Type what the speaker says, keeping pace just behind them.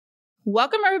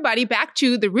Welcome everybody back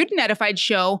to the Rooted and Edified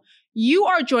Show. You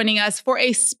are joining us for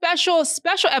a special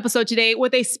episode today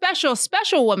with a special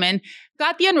woman,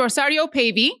 Kattien Rosario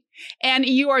Pavey. And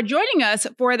you are joining us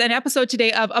for an episode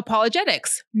today of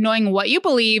Apologetics, knowing what you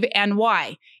believe and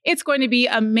why. It's going to be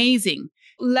amazing.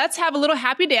 Let's have a little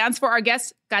happy dance for our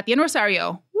guest, Kattien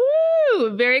Rosario.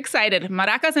 Woo! Very excited.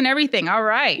 Maracas and everything. All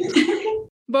right.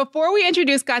 Before we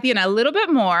introduce Kattien a little bit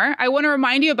more, I want to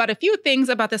remind you about a few things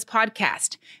about this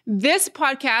podcast. This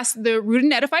podcast, the Rooted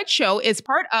and Edified Show, is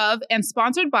part of and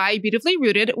sponsored by Beautifully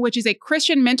Rooted, which is a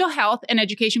Christian mental health and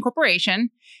education corporation.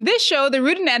 This show, the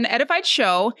Rooted and Edified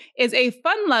Show, is a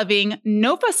fun-loving,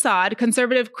 no facade,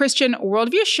 conservative Christian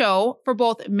worldview show for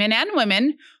both men and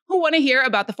women who want to hear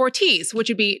about the 4 T's, which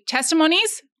would be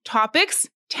testimonies, topics,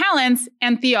 talents,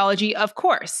 and theology, of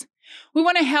course. We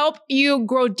want to help you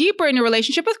grow deeper in your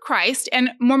relationship with Christ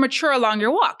and more mature along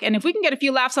your walk. And if we can get a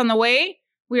few laughs on the way,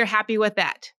 we are happy with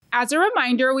that. As a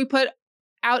reminder, we put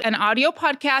out an audio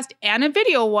podcast and a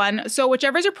video one. So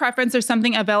whichever is your preference, there's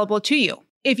something available to you.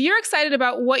 If you're excited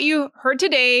about what you heard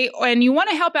today and you want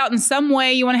to help out in some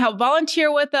way, you want to help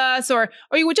volunteer with us, or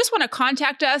you would just want to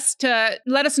contact us to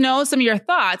let us know some of your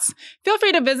thoughts, feel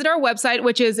free to visit our website,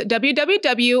 which is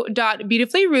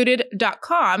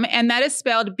www.beautifullyrooted.com, and that is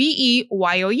spelled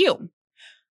B-E-Y-O-U.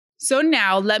 So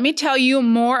now let me tell you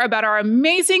more about our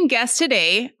amazing guest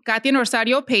today, Kattien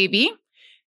Rosario Pavey.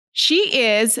 She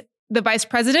is the Vice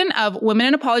President of Women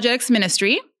in Apologetics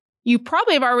Ministry. You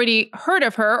probably have already heard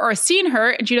of her or seen her,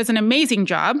 and she does an amazing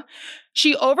job.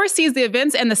 She oversees the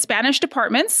events and the Spanish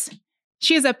departments.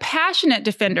 She is a passionate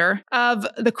defender of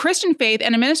the Christian faith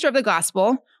and a minister of the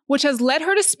gospel, which has led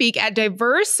her to speak at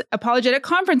diverse apologetic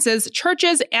conferences,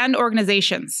 churches, and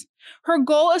organizations. Her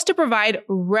goal is to provide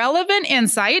relevant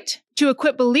insight to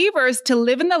equip believers to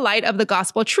live in the light of the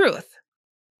gospel truth.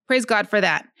 Praise God for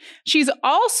that. She's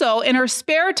also, in her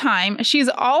spare time, she's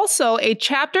also a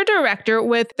chapter director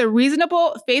with the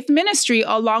Reasonable Faith Ministry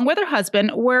along with her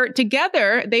husband, where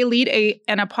together they lead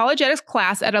an apologetics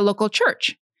class at a local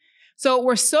church. So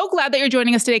we're so glad that you're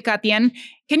joining us today, Kattien.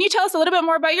 Can you tell us a little bit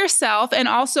more about yourself and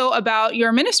also about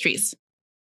your ministries?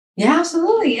 Yeah,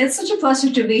 absolutely. It's such a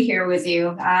pleasure to be here with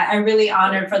you. I'm really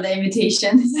honored for the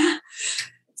invitation.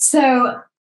 So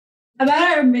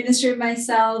about our ministry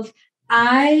myself,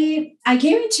 I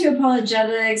came into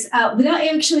apologetics without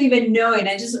actually even knowing.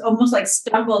 I just almost like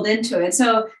stumbled into it.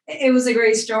 So it was a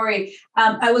great story.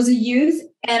 I was a youth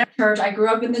at a church. I grew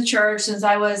up in the church since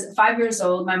I was 5 years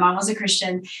old. My mom was a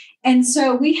Christian. And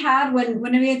so we had,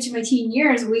 when I got to my teen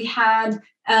years, we had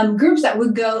groups that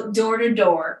would go door to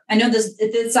door. I know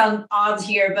it did sound odd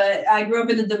here, but I grew up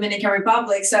in the Dominican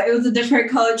Republic. So it was a different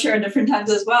culture and different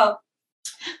times as well.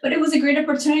 But it was a great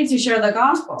opportunity to share the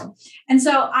gospel. And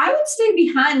so I would stay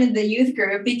behind in the youth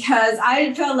group because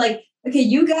I felt like, okay,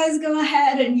 you guys go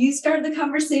ahead and you start the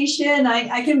conversation.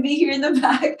 I can be here in the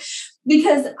back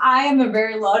because I am a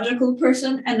very logical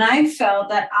person. And I felt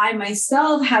that I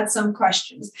myself had some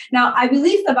questions. Now, I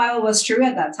believe the Bible was true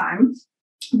at that time.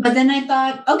 But then I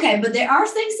thought, okay, but there are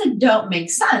things that don't make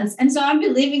sense. And so I'm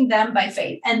believing them by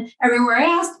faith. And everywhere I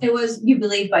asked, it was, you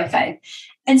believe by faith.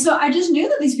 And so I just knew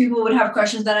that these people would have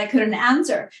questions that I couldn't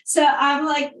answer. So I'm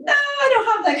like, no, I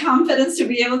don't have the confidence to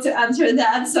be able to answer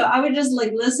that. So I would just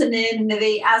like listen in, and if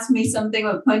they ask me something,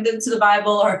 I would point them to the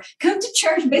Bible or come to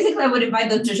church. Basically, I would invite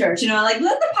them to church, like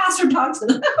let the pastor talk to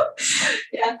them.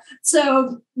 Yeah.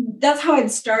 So that's how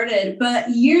it started. But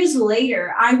years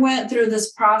later, I went through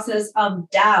this process of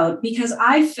doubt because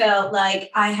I felt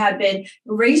like I had been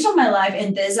raised all my life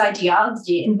in this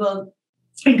ideology in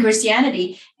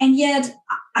Christianity. And yet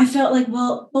I felt like,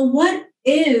 well, what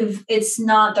if it's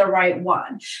not the right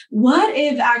one? What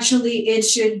if actually it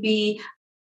should be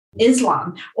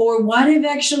Islam? Or what if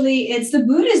actually it's the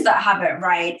Buddhists that have it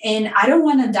right? And I don't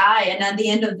want to die. And at the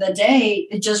end of the day,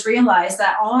 I just realized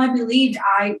that all I believed,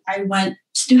 I went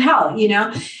to hell,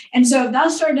 And so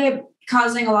that started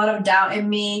causing a lot of doubt in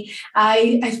me.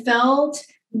 I felt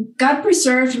God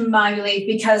preserved my belief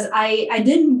because I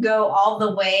didn't go all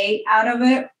the way out of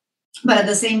it. But at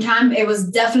the same time, it was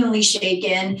definitely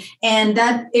shaken. And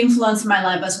that influenced my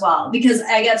life as well, because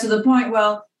I got to the point,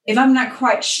 well, if I'm not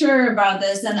quite sure about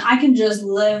this, then I can just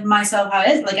live myself how it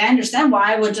is. Like, I understand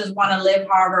why I would just want to live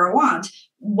however I want.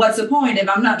 What's the point if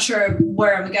I'm not sure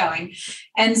where I'm going?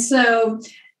 And so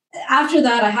after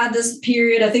that, I had this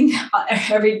period. I think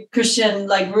every Christian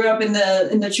grew up in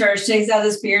the church takes out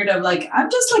this period of I'm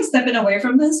just stepping away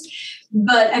from this.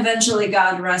 But eventually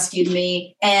God rescued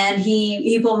me and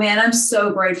he pulled me, and I'm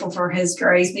so grateful for his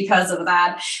grace because of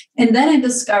that. And then I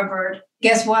discovered,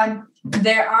 guess what?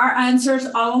 there are answers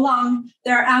all along.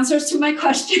 There are answers to my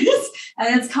questions,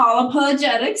 and it's called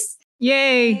Apologetics.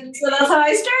 Yay. And so that's how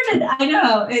I started. I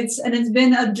know it's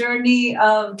been a journey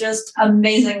of just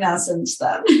amazingness since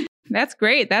then. That's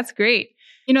great. That's great.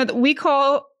 You know, we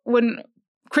call when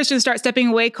Christians start stepping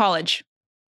away college.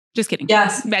 Just kidding.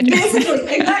 Yes.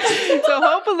 Basically, exactly. So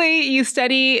hopefully you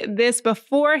study this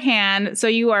beforehand so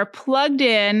you are plugged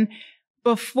in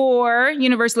before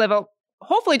university level,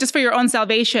 hopefully just for your own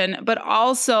salvation, but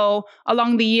also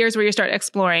along the years where you start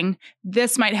exploring.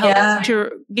 This might help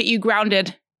to get you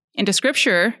grounded into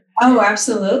scripture. Oh,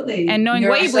 absolutely. And knowing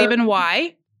what you believe and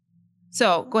why.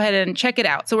 So go ahead and check it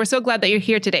out. So we're so glad that you're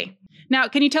here today. Now,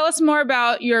 can you tell us more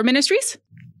about your ministries?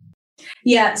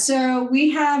 Yeah, so we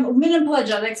have Women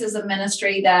Apologetics is a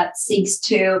ministry that seeks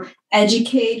to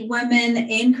educate women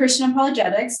in Christian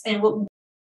apologetics. And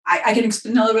I can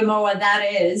explain a little bit more what that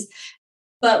is.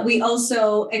 But we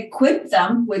also equip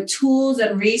them with tools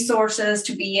and resources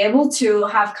to be able to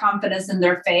have confidence in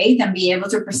their faith and be able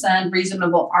to present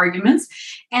reasonable arguments.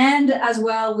 And as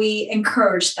well, we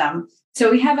encourage them.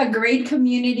 So we have a great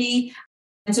community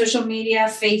on social media,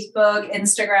 Facebook,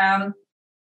 Instagram,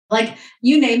 like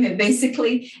you name it,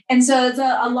 basically. And so it's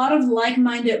a lot of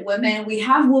like-minded women. We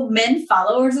have men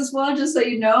followers as well, just so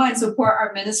you know, and support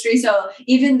our ministry. So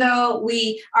even though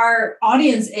our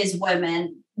audience is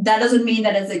women, that doesn't mean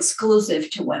that it's exclusive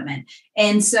to women.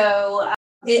 And so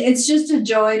it's just a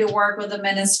joy to work with the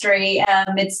ministry.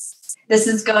 This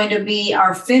is going to be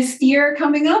our 5th year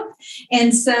coming up.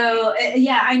 And so,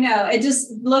 yeah, I know it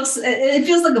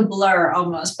feels like a blur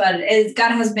almost, but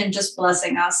God has been just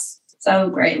blessing us so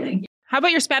greatly. How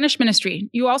about your Spanish ministry?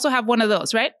 You also have one of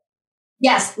those, right?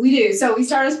 Yes, we do. So we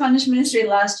started a Spanish ministry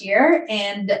last year,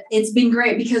 and it's been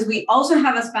great because we also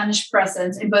have a Spanish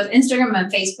presence in both Instagram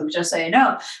and Facebook, just so you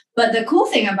know. But the cool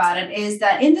thing about it is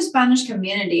that in the Spanish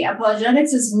community,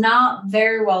 apologetics is not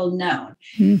very well known.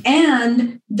 Mm-hmm.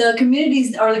 And the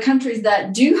communities or the countries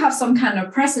that do have some kind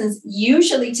of presence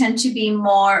usually tend to be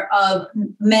more of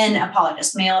men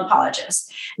apologists, male apologists.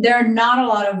 There are not a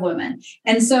lot of women.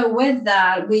 And so with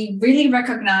that, we really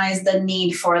recognize the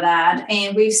need for that.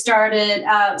 And we've started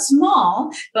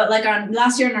small, but like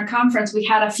last year in our conference, we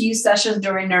had a few sessions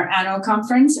during our annual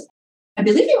conference. I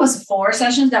believe it was 4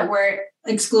 sessions that were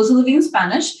exclusively in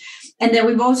Spanish. And then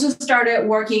we've also started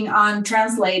working on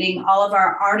translating all of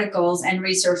our articles and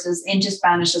resources into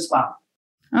Spanish as well.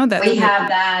 Oh, we have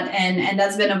that, and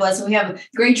that's been a blessing. We have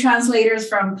great translators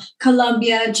from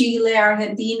Colombia, Chile,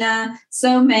 Argentina,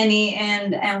 so many,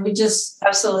 and we just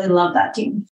absolutely love that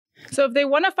team. So if they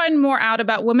want to find more out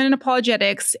about women in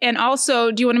apologetics, and also,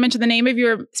 do you want to mention the name of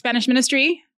your Spanish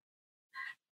ministry?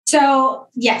 So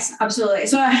yes, absolutely.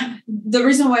 So the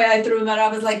reason why I threw that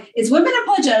up is it's women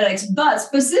apologetics, but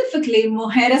specifically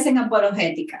Mujeres en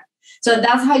Apologética. So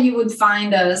that's how you would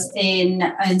find us in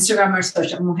Instagram or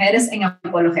social, Mujeres en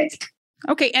Apologética.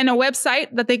 Okay, and a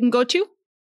website that they can go to?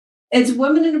 It's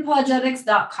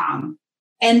womeninapologetics.com.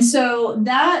 And so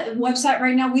that website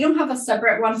right now, we don't have a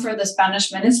separate one for the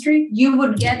Spanish ministry. You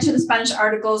would get to the Spanish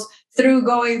articles through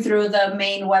going through the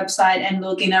main website and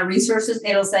looking at resources.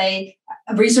 It'll say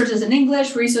resources in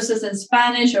English, resources in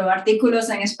Spanish, or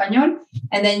artículos en español.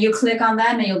 And then you click on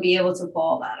that and you'll be able to pull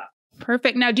all that up.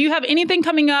 Perfect. Now, do you have anything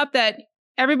coming up that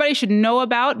everybody should know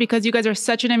about because you guys are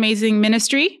such an amazing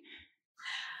ministry?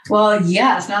 Well,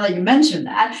 yes, now that you mentioned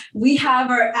that, we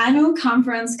have our annual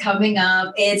conference coming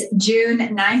up. It's June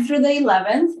 9th through the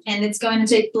 11th, and it's going to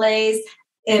take place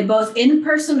both in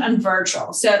person and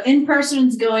virtual. So in person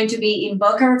is going to be in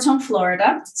Boca Raton,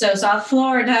 Florida. So South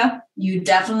Florida, you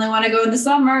definitely want to go in the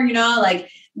summer,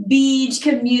 beach,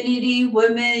 community,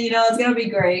 women, it's going to be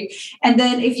great. And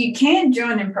then if you can't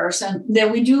join in person, then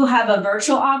we do have a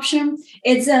virtual option.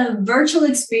 It's a virtual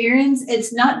experience.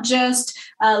 It's not just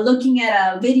looking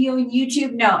at a video in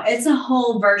YouTube. No, it's a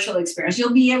whole virtual experience.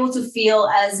 You'll be able to feel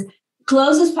as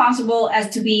close as possible as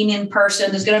to being in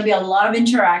person. There's going to be a lot of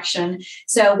interaction.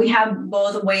 So we have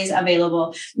both ways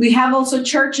available. We have also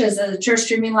churches, a church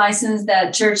streaming license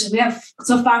that churches, we have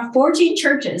so far 14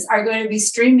 churches are going to be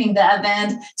streaming the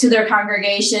event to their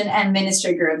congregation and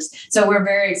ministry groups. So we're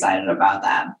very excited about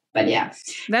that. But yeah,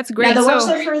 that's great. Now, the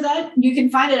website for that, you can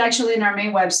find it actually in our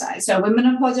main website. So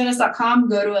womenapologetics.com,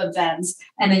 go to events,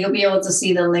 and then you'll be able to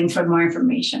see the link for more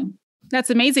information. That's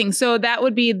amazing. So that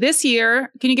would be this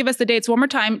year. Can you give us the dates one more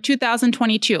time?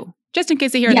 2022, just in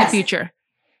case they hear in the future.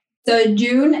 So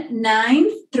June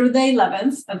 9th through the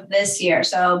 11th of this year.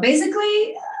 So basically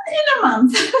in a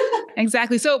month.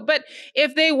 Exactly. So, but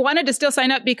if they wanted to still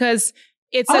sign up because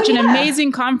it's such an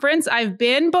amazing conference, I've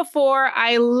been before.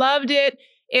 I loved it.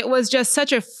 It was just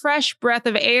such a fresh breath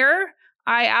of air.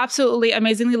 I absolutely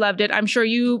amazingly loved it. I'm sure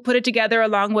you put it together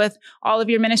along with all of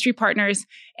your ministry partners,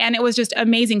 and it was just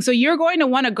amazing. So you're going to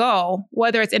want to go,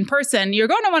 whether it's in person, you're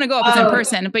going to want to go if it's in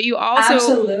person, but you also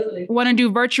absolutely want to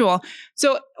do virtual.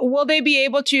 So will they be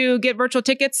able to get virtual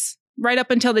tickets right up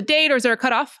until the date, or is there a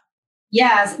cutoff?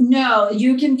 Yes, no,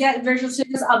 you can get virtual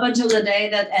tickets up until the day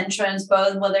that entrance,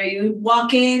 both whether you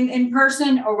walk in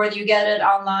person or whether you get it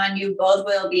online, you both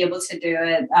will be able to do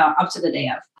it up to the day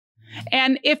of.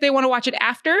 And if they want to watch it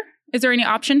after, is there any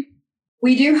option?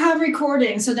 We do have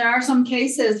recordings. So there are some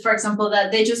cases, for example,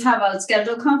 that they just have a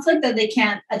schedule conflict that they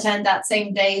can't attend that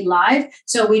same day live.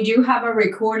 So we do have a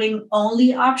recording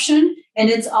only option, and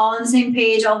it's all on the same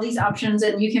page, all these options,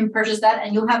 and you can purchase that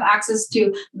and you'll have access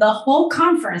to the whole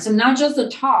conference, and not just the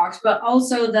talks, but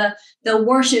also the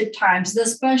worship times, the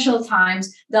special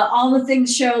times, all the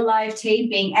things show live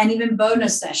taping, and even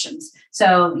bonus sessions.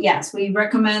 So yes, we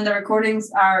recommend the recordings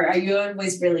are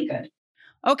always really good.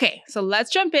 Okay, so let's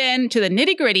jump into the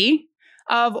nitty-gritty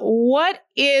of what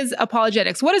is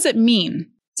apologetics. What does it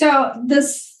mean? So the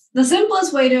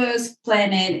simplest way to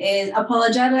explain it is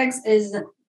apologetics is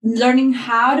learning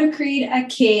how to create a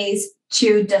case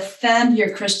to defend your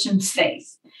Christian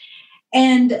faith.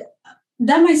 And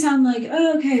that might sound like,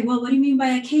 oh, okay, well, what do you mean by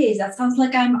a case? That sounds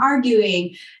like I'm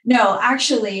arguing. No,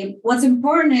 actually, what's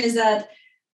important is that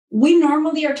we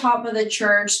normally are taught by the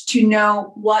church to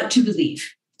know what to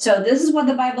believe. So this is what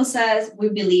the Bible says. We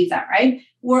believe that, right?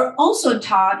 We're also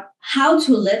taught how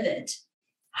to live it.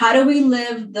 How do we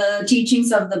live the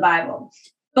teachings of the Bible?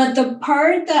 But the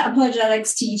part that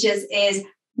apologetics teaches is,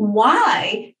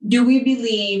 why do we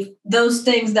believe those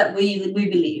things that we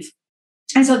believe?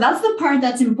 And so that's the part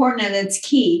that's important and it's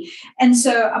key. And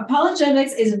so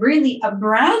apologetics is really a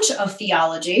branch of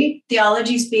theology.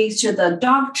 Theology speaks to the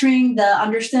doctrine, the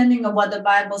understanding of what the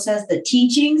Bible says, the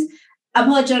teachings.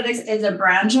 Apologetics is a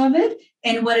branch of it.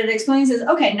 And what it explains is,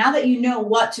 okay, now that you know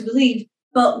what to believe,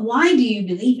 but why do you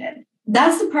believe it?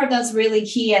 That's the part that's really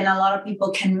key and a lot of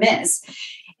people can miss.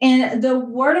 And the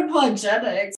word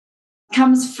apologetics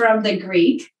comes from the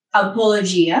Greek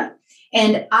apologia,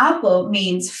 and apo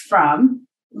means from,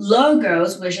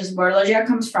 logos, which is where logia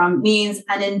comes from, means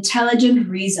an intelligent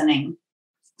reasoning.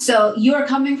 So you are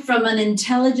coming from an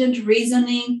intelligent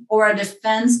reasoning or a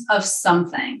defense of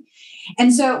something.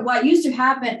 And so what used to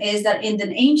happen is that in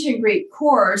the ancient Greek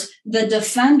courts, the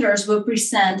defenders would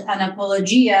present an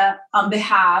apologia on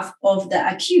behalf of the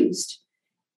accused.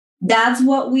 That's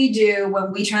what we do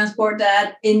when we transport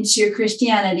that into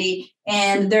Christianity.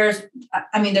 And there's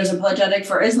apologetic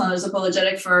for Islam, there's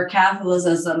apologetic for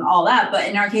Catholicism, all that. But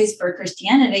in our case, for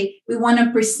Christianity, we want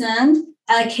to present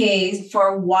a case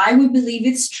for why we believe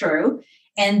it's true.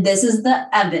 And this is the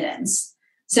evidence.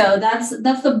 So that's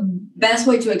the best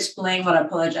way to explain what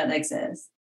apologetics is.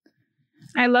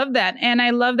 I love that. And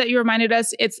I love that you reminded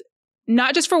us it's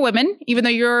not just for women, even though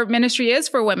your ministry is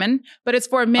for women, but it's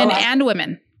for men and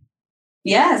women.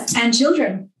 Yes, and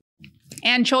children.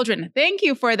 And children. Thank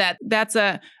you for that. That's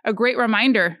a great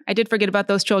reminder. I did forget about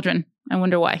those children. I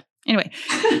wonder why. Anyway,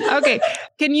 okay.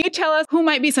 Can you tell us who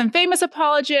might be some famous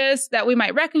apologists that we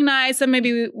might recognize, some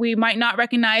maybe we might not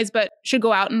recognize, but should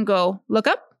go out and go look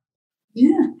up?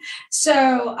 Yeah.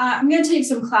 So I'm going to take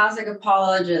some classic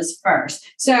apologists first.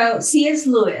 So C.S.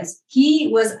 Lewis, he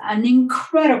was an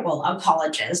incredible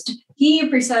apologist. He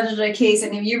presented a case,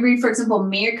 and if you read, for example,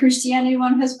 Mere Christianity,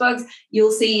 one of his books,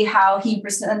 you'll see how he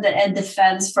presented a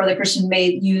defense for the Christian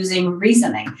faith using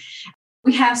reasoning.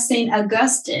 We have St.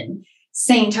 Augustine,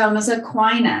 St. Thomas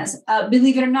Aquinas,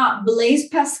 believe it or not, Blaise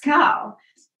Pascal,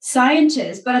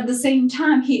 scientist, but at the same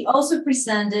time, he also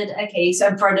presented a case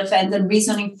for defense and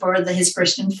reasoning for his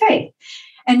Christian faith.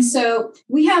 And so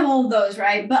we have all those,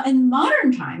 right? But in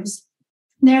modern times,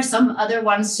 there are some other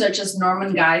ones such as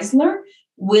Norman Geisler,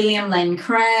 William Lane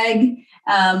Craig.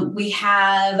 We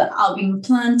have Alvin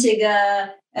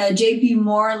Plantinga, J.P.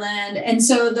 Moreland. And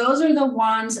so those are the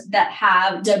ones that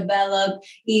have developed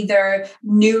either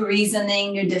new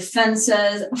reasoning, new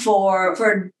defenses for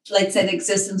let's say, the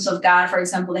existence of God. For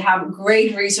example, they have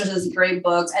great resources, great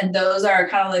books, and those are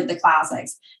kind of like the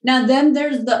classics. Now, then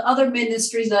there's the other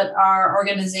ministries that are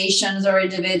organizations or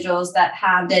individuals that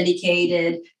have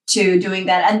dedicated to doing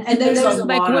that. And there's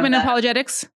like women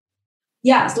apologetics.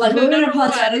 Yes, like women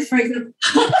apologetics, for example.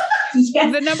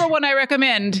 Yes. The number one I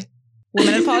recommend.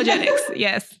 Women apologetics,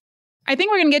 yes. I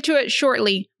think we're going to get to it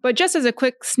shortly, but just as a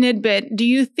quick snippet, do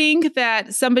you think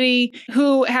that somebody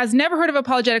who has never heard of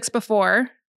apologetics before,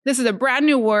 this is a brand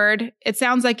new word, it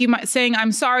sounds like you might saying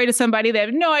I'm sorry to somebody, they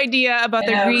have no idea about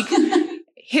the Greek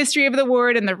history of the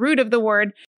word and the root of the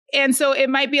word, and so it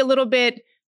might be a little bit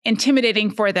intimidating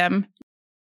for them.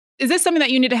 Is this something that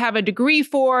you need to have a degree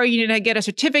for? You need to get a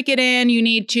certificate in? You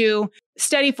need to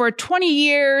study for 20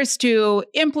 years to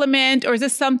implement? Or is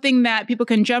this something that people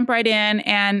can jump right in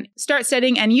and start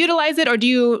studying and utilize it? Or do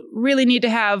you really need to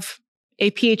have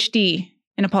a PhD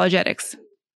in apologetics?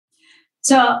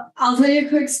 So I'll tell you a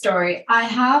quick story. I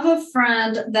have a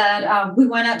friend that we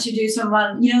went out to do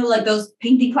like those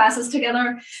painting classes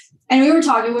together. And we were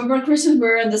talking, we were Christians, we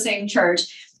were in the same church.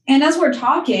 And as we're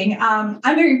talking, I'm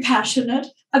very passionate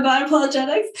about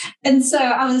apologetics. And so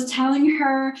I was telling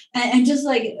her and just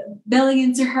like belling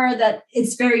into her that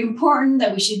it's very important,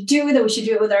 that we should do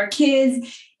it with our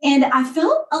kids. And I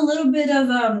felt a little bit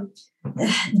of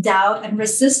doubt and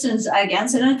resistance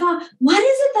against it. And I thought, what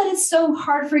is it that it's so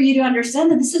hard for you to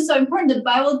understand that this is so important? The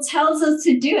Bible tells us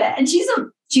to do it. And she's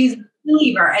a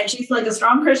believer and she's like a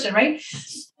strong Christian, right?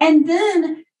 And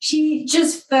then she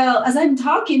just felt, as I'm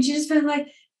talking, she just felt like,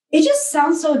 it just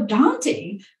sounds so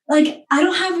daunting. Like, I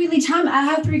don't have really time. I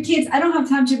have 3 kids. I don't have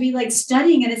time to be like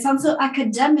studying. And it sounds so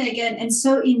academic and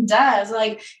so in depth.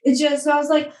 Like, so I was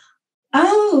like,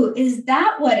 oh, is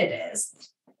that what it is?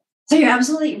 So you're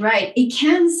absolutely right. It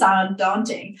can sound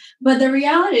daunting, but the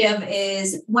reality of it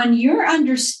is when you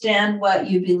understand what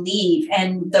you believe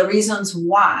and the reasons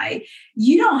why,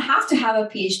 you don't have to have a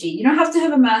PhD. You don't have to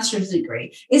have a master's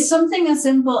degree. It's something as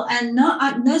simple and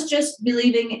not just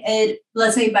believing it,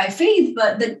 let's say by faith,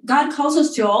 but that God calls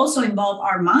us to also involve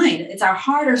our mind. It's our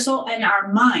heart, our soul, and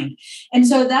our mind. And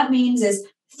so that means is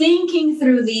thinking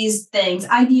through these things,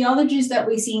 ideologies that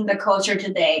we see in the culture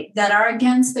today that are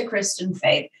against the Christian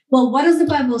faith. Well, what does the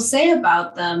Bible say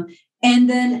about them? And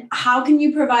then how can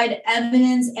you provide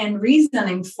evidence and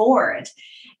reasoning for it?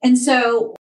 And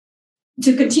so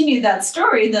to continue that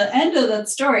story, the end of that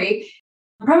story,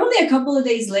 probably a couple of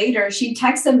days later, she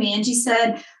texted me and she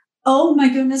said, oh my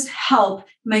goodness, help.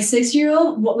 My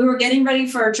 6-year-old, we were getting ready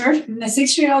for a church. My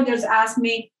 6-year-old just asked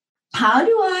me, how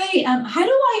do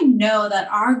I know that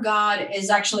our God is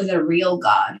actually the real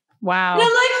God? Wow. And I'm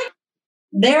like,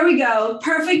 there we go.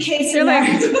 Perfect case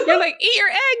scenario. You're like, eat your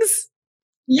eggs.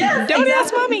 Yes. Don't exactly.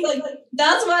 ask mommy. Like,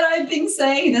 that's what I've been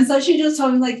saying. And so she just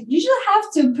told me, like, you just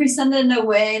have to present it in a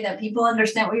way that people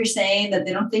understand what you're saying, that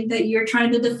they don't think that you're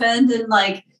trying to defend and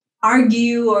like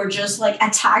argue or just like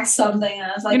attack something. And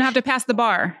I was like, you don't have to pass the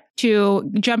bar to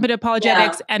jump into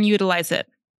apologetics and utilize it.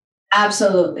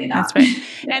 Absolutely not. That's right.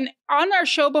 And on our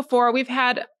show before, we've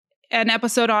had an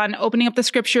episode on opening up the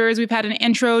scriptures. We've had an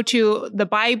intro to the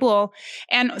Bible.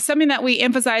 And something that we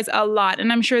emphasize a lot,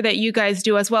 and I'm sure that you guys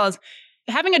do as well, is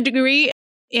having a degree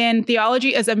in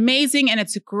theology is amazing and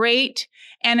it's great.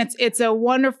 And it's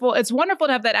wonderful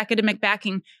to have that academic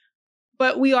backing.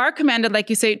 But we are commanded, like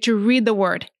you say, to read the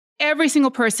word. Every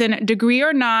single person, degree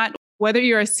or not, whether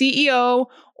you're a CEO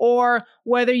or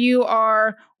whether you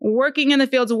are working in the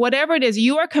fields, whatever it is,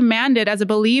 you are commanded as a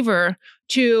believer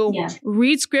to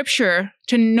read scripture,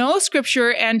 to know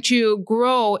scripture, and to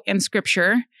grow in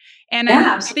scripture. And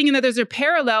I'm thinking that there's a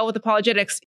parallel with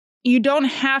apologetics. You don't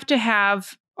have to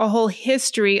have a whole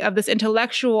history of this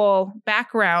intellectual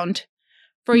background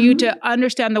for you to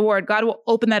understand the word. God will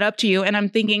open that up to you. And I'm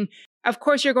thinking, of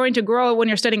course, you're going to grow when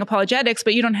you're studying apologetics,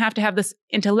 but you don't have to have this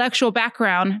intellectual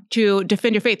background to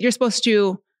defend your faith. You're supposed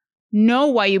to know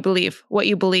why you believe what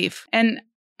you believe. And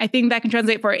I think that can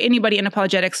translate for anybody in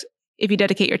apologetics if you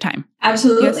dedicate your time.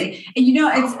 Absolutely. Yes. And you know,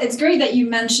 it's great that you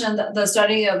mentioned the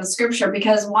study of the scripture,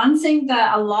 because one thing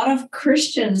that a lot of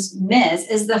Christians miss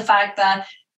is the fact that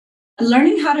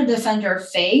learning how to defend your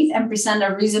faith and present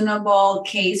a reasonable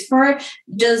case for it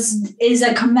is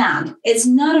a command. It's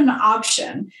not an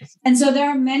option. And so there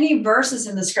are many verses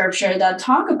in the scripture that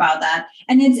talk about that.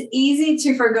 And it's easy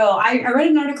to forgo. I read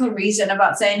an article recently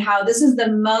about saying how this is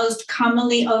the most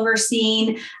commonly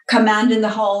overseen command in the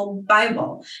whole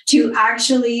Bible, to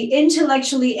actually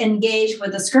intellectually engage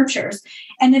with the scriptures.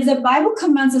 And if the Bible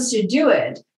commands us to do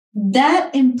it,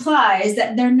 that implies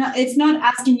that it's not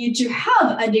asking you to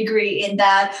have a degree in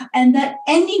that and that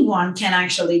anyone can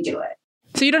actually do it.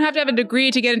 So you don't have to have a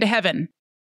degree to get into heaven.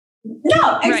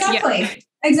 No, exactly. Right,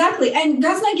 Exactly. And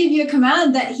God's not giving you a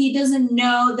command that he doesn't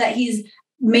know that he's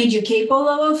made you capable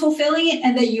of fulfilling it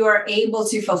and that you are able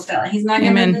to fulfill it. He's not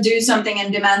going to do something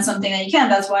and demand something that you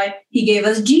can't. That's why he gave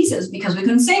us Jesus, because we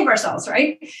couldn't save ourselves,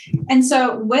 right? And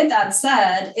so with that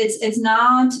said, it's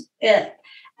not...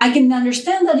 I can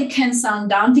understand that it can sound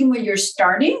daunting when you're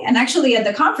starting. And actually at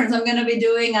the conference, I'm going to be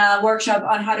doing a workshop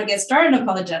on how to get started in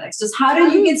apologetics. Just how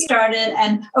do you get started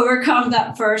and overcome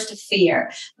that first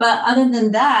fear? But other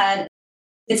than that,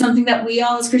 it's something that we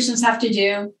all as Christians have to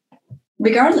do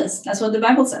regardless. That's what the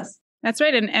Bible says. That's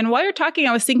right. And while you're talking,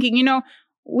 I was thinking,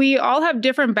 we all have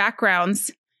different backgrounds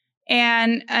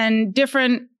and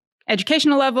different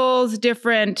educational levels,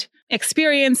 different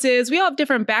experiences. We all have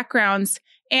different backgrounds.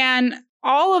 And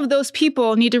all of those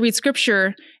people need to read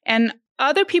scripture. And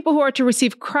other people who are to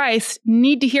receive Christ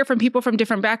need to hear from people from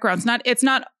different backgrounds. It's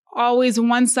not always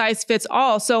one size fits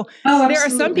all. So there are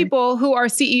some people who are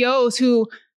CEOs who,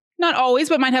 not always,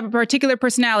 but might have a particular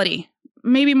personality,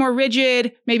 maybe more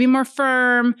rigid, maybe more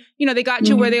firm. They got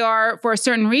to where they are for a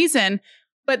certain reason.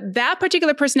 But that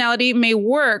particular personality may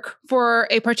work for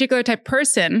a particular type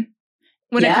person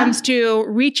when it comes to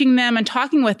reaching them and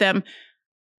talking with them.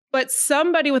 But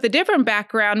somebody with a different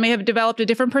background may have developed a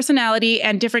different personality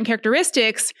and different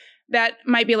characteristics that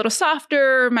might be a little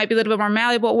softer, might be a little bit more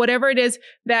malleable, whatever it is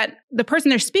that the person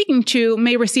they're speaking to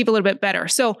may receive a little bit better.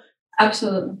 So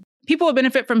absolutely, people will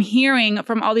benefit from hearing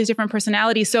from all these different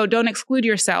personalities. So don't exclude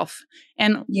yourself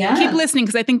and keep listening,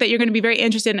 because I think that you're going to be very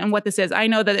interested in what this is. I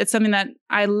know that it's something that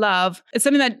I love. It's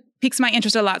something that piques my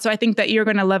interest a lot. So I think that you're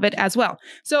going to love it as well.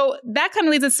 So that kind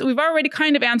of leads us, we've already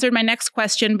kind of answered my next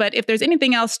question, but if there's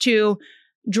anything else to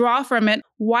draw from it,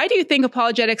 why do you think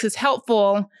apologetics is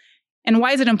helpful and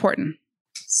why is it important?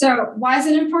 So why is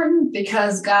it important?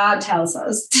 Because God tells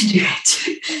us to do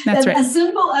it. That's right. As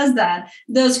simple as that.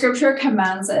 The scripture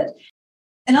commands it.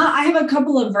 And I have a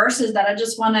couple of verses that I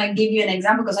just want to give you an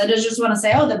example, because I just want to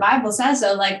say, the Bible says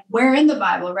so. Like, where in the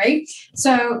Bible, right?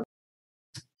 So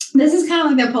this is kind of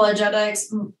like the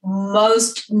apologetics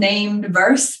most named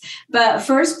verse, but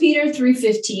 1 Peter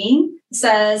 3:15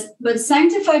 says, "But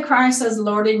sanctify Christ as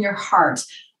Lord in your heart,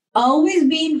 always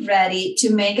being ready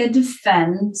to make a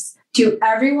defense to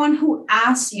everyone who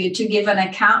asks you to give an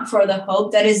account for the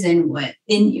hope that is in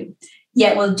you,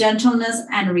 yet with gentleness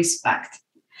and respect."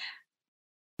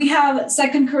 We have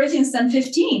 2 Corinthians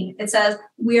 10:15. It says,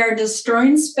 "We are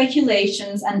destroying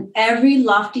speculations and every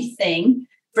lofty thing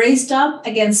raised up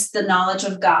against the knowledge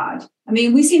of God." I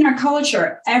mean, we see in our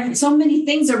culture, so many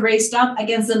things are raised up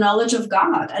against the knowledge of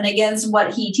God and against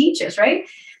what he teaches, right?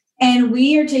 And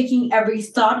we are taking every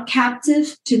thought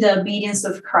captive to the obedience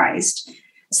of Christ.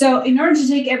 So in order to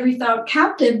take every thought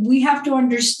captive, we have to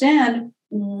understand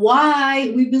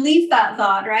why we believe that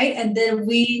thought, right? And then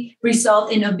we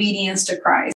result in obedience to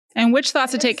Christ. And which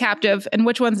thoughts to take captive and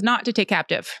which ones not to take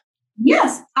captive.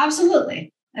 Yes,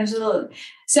 absolutely. Absolutely.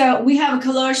 So we have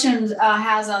Colossians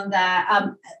has on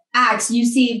that. Acts, you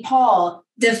see Paul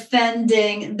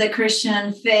defending the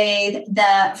Christian faith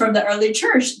from the early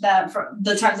church, from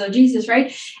the times of Jesus,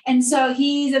 right? And so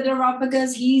he's at the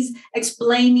Areopagus, he's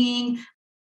explaining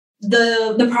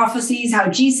the prophecies, how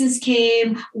Jesus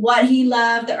came, what he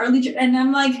left, the early church. And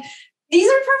I'm like, these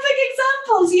are perfect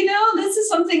examples. This is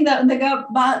something that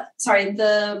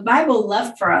the Bible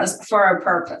left for us for a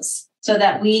purpose, so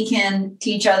that we can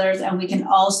teach others and we can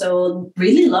also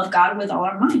really love God with all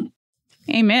our mind.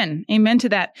 Amen. Amen to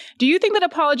that. Do you think that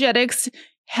apologetics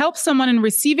helps someone in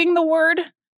receiving the word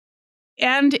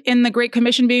and in the Great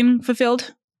Commission being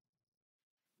fulfilled?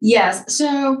 Yes.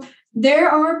 So there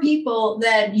are people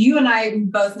that you and I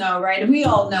both know, right? We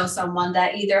all know someone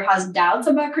that either has doubts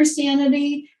about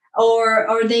Christianity or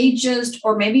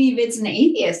maybe if it's an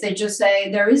atheist, they just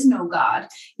say there is no God,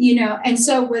 And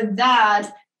so with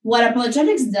that, what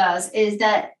apologetics does is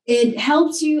that it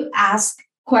helps you ask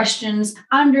questions,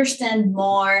 understand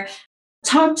more,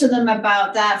 talk to them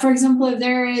about that. For example, if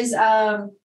there is,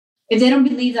 if they don't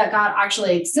believe that God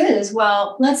actually exists,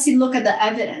 well, let's look at the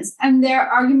evidence. And there are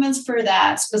arguments for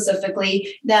that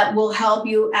specifically that will help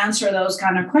you answer those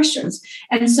kind of questions.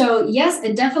 And so, yes,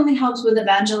 it definitely helps with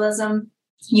evangelism.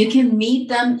 You can meet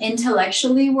them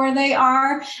intellectually where they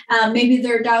are. Maybe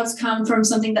their doubts come from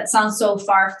something that sounds so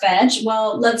far-fetched.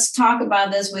 Well, let's talk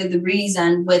about this with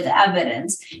reason, with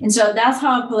evidence. And so that's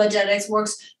how apologetics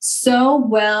works so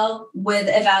well with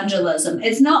evangelism.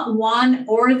 It's not one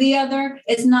or the other.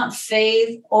 It's not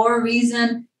faith or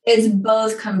reason. It's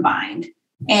both combined.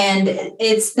 And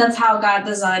that's how God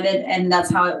designed it, and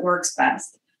that's how it works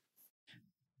best.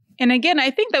 And again, I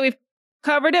think that we've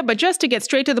covered it, but just to get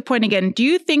straight to the point again, do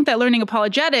you think that learning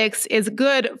apologetics is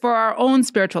good for our own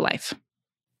spiritual life?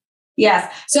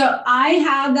 Yes. So I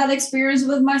had that experience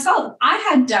with myself. I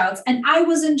had doubts and I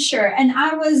wasn't sure. And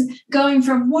I was going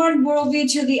from one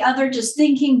worldview to the other, just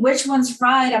thinking which one's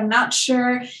right. I'm not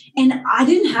sure. And I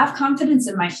didn't have confidence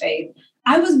in my faith.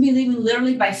 I was believing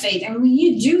literally by faith. And when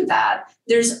you do that,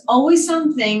 there's always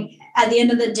something at the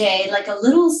end of the day, like a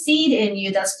little seed in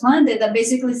you that's planted that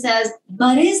basically says,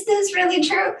 but is this really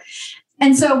true?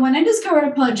 And so when I discovered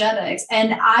apologetics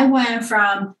and I went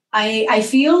from, I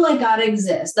feel like God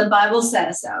exists, the Bible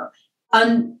says so,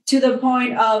 to the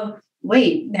point of,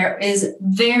 wait, there is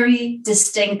very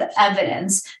distinct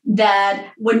evidence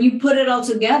that when you put it all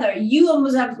together, you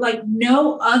almost have like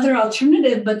no other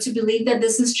alternative but to believe that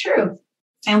this is true.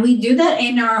 And we do that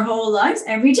in our whole lives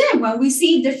every day. When we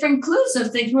see different clues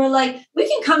of things, we're like, we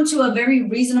can come to a very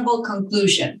reasonable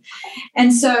conclusion.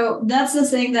 And so that's the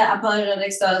thing that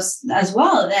apologetics does as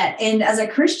well. And as a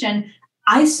Christian,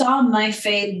 I saw my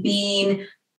faith being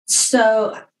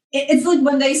so, it's like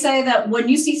when they say that when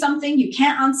you see something, you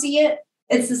can't unsee it.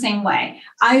 It's the same way.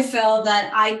 I felt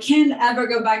that I can't ever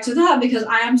go back to that because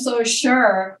I am so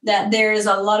sure that there is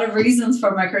a lot of reasons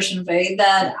for my Christian faith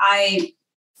that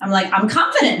I'm like, I'm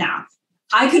confident now.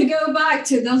 I could go back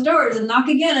to those doors and knock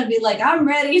again and be like, I'm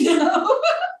ready now.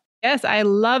 Yes, I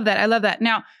love that. I love that.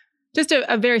 Now, just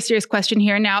a very serious question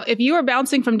here. Now, if you are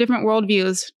bouncing from different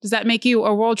worldviews, does that make you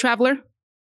a world traveler?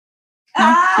 No?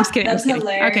 I'm just kidding. That's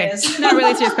hilarious. Okay, not a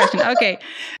really serious question. Okay.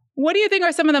 What do you think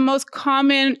are some of the most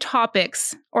common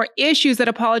topics or issues that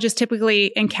apologists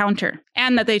typically encounter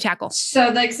and that they tackle? So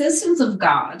the existence of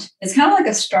God is kind of like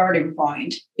a starting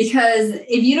point, because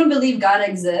if you don't believe God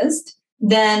exists,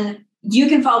 then you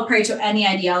can fall prey to any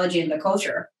ideology in the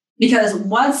culture. Because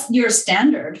what's your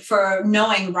standard for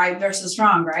knowing right versus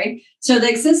wrong, right? So the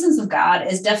existence of God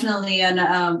is definitely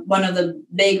one of the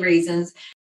big reasons.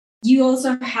 You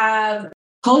also have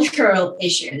cultural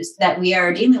issues that we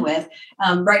are dealing with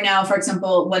right now. For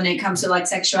example, when it comes to like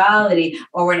sexuality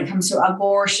or when it comes to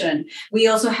abortion, we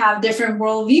also have different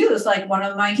worldviews. Like one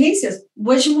of my cases,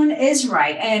 which one is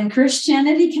right? And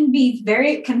Christianity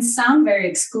can sound very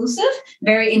exclusive,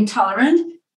 very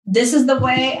intolerant. This is the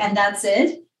way, and that's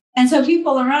it. And so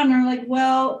people around are like,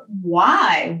 well,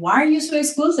 why? Why are you so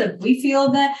exclusive? We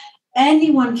feel that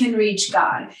anyone can reach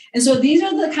God. And so these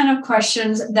are the kind of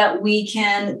questions that we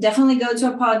can definitely go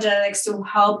to apologetics to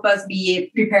help us be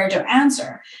prepared to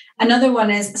answer. Another one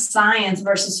is science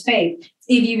versus faith.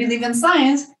 If you believe in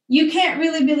science, you can't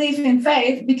really believe in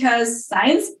faith because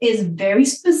science is very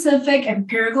specific,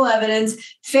 empirical evidence.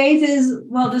 Faith is,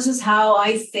 well, this is how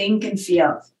I think and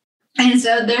feel. And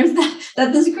so there's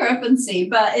that discrepancy,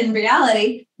 but in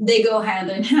reality, they go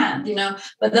hand in hand,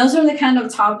 but those are the kind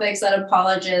of topics that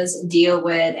apologists deal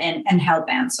with and help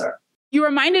answer. You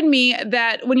reminded me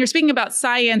that when you're speaking about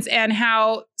science and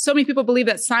how so many people believe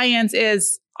that science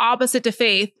is opposite to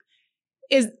faith,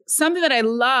 is something that I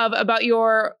love about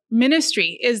your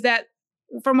ministry is that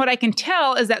from what I can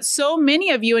tell is that so many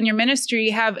of you in your ministry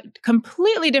have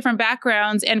completely different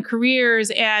backgrounds and careers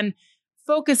and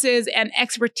focuses and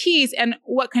expertise. And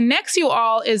what connects you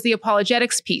all is the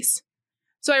apologetics piece.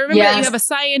 So I remember that you have a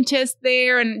scientist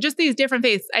there and just these different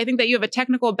faiths. I think that you have a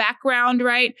technical background,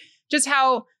 right? Just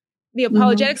how the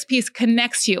apologetics piece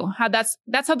connects you, how that's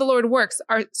how the Lord works.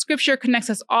 Our scripture connects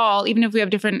us all, even if we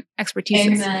have different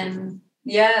expertise. Amen.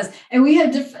 Yes. And we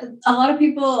have a lot of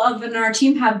people in our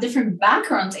team have different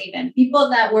backgrounds, even people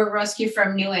that were rescued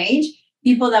from New Age,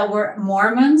 people that were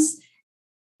Mormons.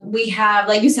 We have,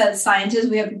 like you said, scientists.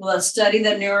 We have people that study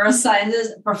the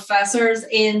neuroscientists, professors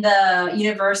in the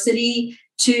university,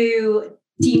 to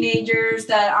teenagers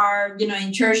that are,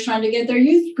 in church trying to get their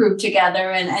youth group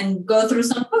together and go through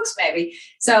some books maybe.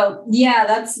 So yeah,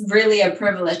 that's really a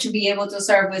privilege to be able to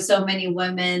serve with so many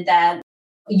women that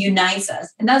unites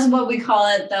us. And that's what we call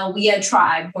it, the We a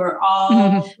Tribe. We're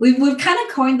all, we've kind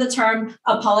of coined the term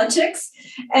apologetics.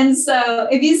 And so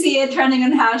if you see it trending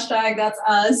on hashtag, that's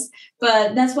us.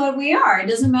 But that's what we are. It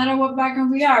doesn't matter what background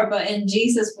we are, but in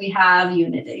Jesus, we have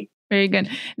unity. Very good.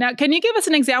 Now, can you give us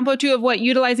an example or two of what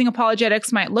utilizing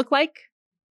apologetics might look like?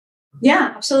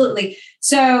 Yeah, absolutely.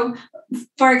 So,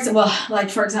 for example,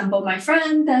 my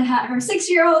friend that had her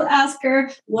 6-year-old ask her,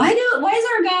 why is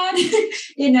our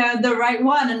God, the right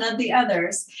one and not the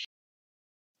others?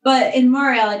 But in more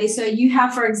reality, so you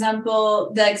have, for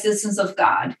example, the existence of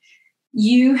God.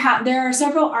 There are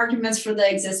several arguments for the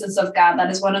existence of God.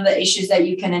 That is one of the issues that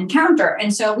you can encounter.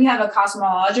 And so we have a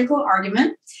cosmological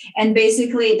argument. And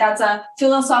basically that's a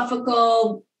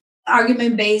philosophical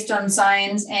argument based on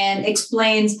science and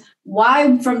explains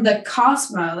why from the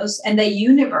cosmos and the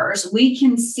universe, we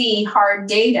can see hard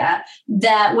data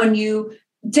that when you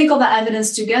take all the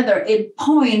evidence together, it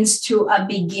points to a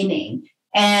beginning.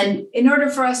 And in order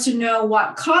for us to know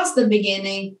what caused the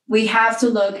beginning, we have to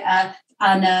look at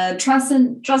a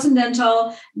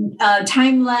transcendental,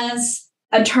 timeless,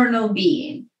 eternal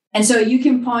being. And so you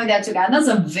can point that to God. And that's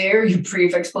a very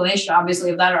brief explanation,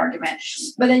 obviously, of that argument.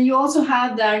 But then you also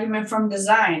have the argument from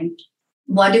design.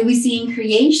 What do we see in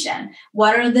creation?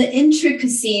 What are the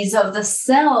intricacies of the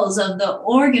cells of the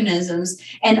organisms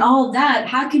and all that?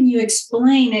 How can you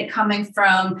explain it coming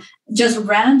from just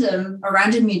random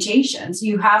mutations?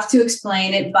 You have to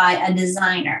explain it by a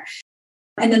designer.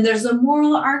 And then there's the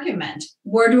moral argument.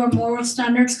 Where do our moral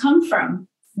standards come from?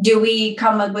 Do we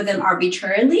come up with them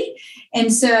arbitrarily?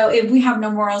 And so if we have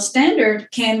no moral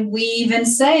standard, can we even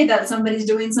say that somebody's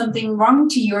doing something wrong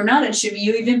to you or not? And should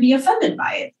you even be offended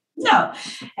by it? No.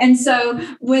 And so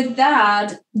with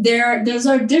that, those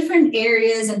are different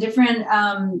areas and different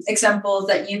examples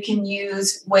that you can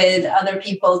use with other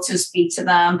people to speak to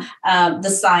them. The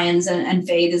science and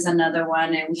faith is another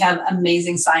one. And we have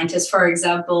amazing scientists, for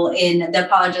example, in the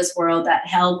apologist world that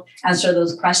help answer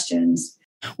those questions.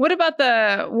 What about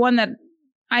the one that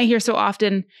I hear so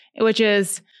often, which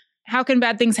is, how can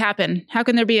bad things happen? How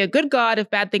can there be a good God if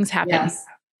bad things happen?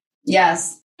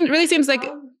 Yes. It really seems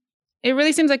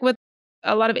like with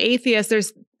a lot of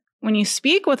atheists, when you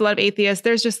speak with a lot of atheists,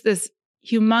 there's just this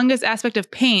humongous aspect of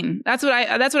pain. That's what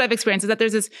I've experienced, is that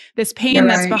there's this pain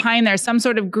that's behind there, some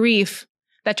sort of grief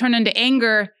that turned into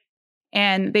anger,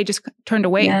 and they just turned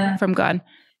away from God.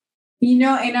 You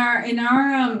know, in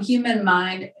our human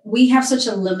mind, we have such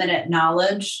a limited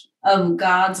knowledge of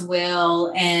God's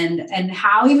will and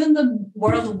how even the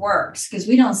world works, because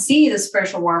we don't see the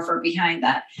spiritual warfare behind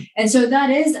that. And so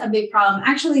that is a big problem.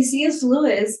 Actually, C.S.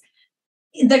 Lewis,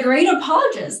 the great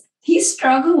apologist, he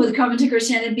struggled with coming to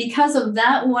Christianity because of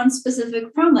that one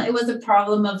specific problem. It was the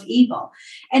problem of evil.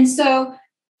 And so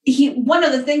one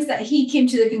of the things that he came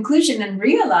to the conclusion and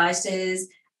realized is,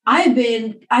 I've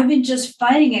been just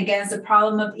fighting against the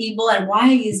problem of evil and why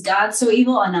is God so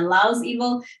evil and allows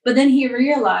evil. But then he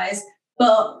realized,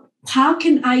 well, how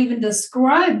can I even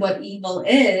describe what evil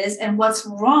is and what's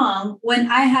wrong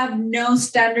when I have no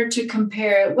standard to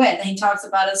compare it with? And he talks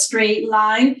about a straight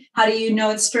line. How do you know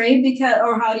it's straight?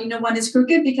 Or how do you know one is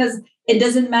crooked? Because it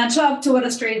doesn't match up to what a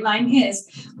straight line is.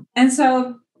 And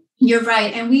so you're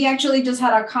right. And we actually just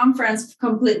had a conference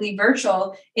completely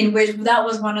virtual in which that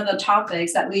was one of the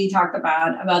topics that we talked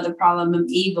about the problem of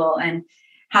evil and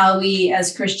how we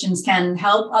as Christians can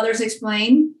help others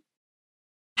explain,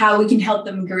 how we can help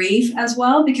them grieve as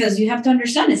well, because you have to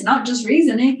understand it's not just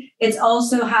reasoning. It's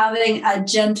also having a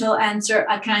gentle answer,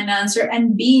 a kind answer,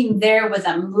 and being there with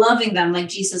them, loving them like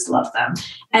Jesus loved them.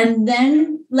 And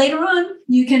then later on,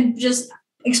 you can just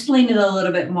explain it a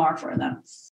little bit more for them.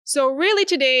 So really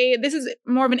today, this is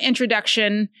more of an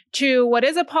introduction to what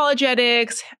is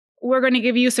apologetics. We're going to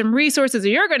give you some resources, or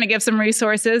you're going to give some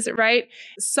resources, right?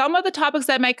 Some of the topics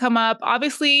that might come up.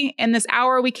 Obviously, in this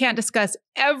hour, we can't discuss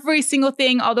every single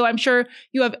thing, although I'm sure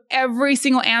you have every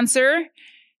single answer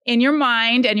in your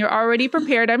mind and you're already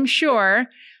prepared, I'm sure.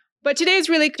 But today is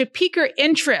really to pique your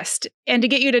interest and to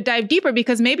get you to dive deeper,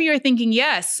 because maybe you're thinking,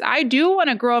 yes, I do want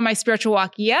to grow in my spiritual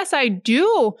walk. Yes, I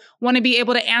do want to be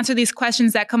able to answer these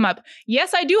questions that come up.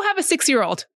 Yes, I do have a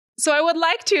 6-year-old. So I would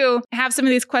like to have some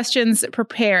of these questions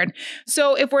prepared.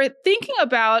 So if we're thinking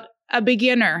about a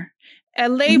beginner, a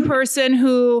lay person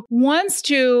who wants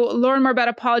to learn more about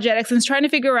apologetics and is trying to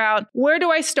figure out, where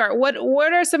do I start? What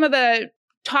are some of the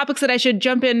topics that I should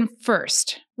jump in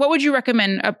first? What would you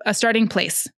recommend a starting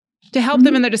place to help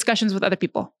them in their discussions with other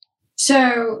people?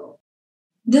 So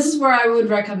this is where I would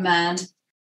recommend,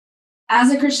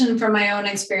 as a Christian, from my own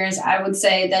experience, I would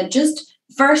say that just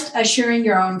first assuring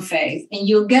your own faith, and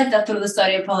you'll get that through the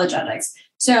study of apologetics.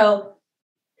 So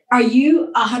are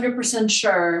you 100%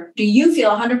 sure? Do you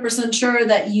feel 100% sure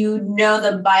that you know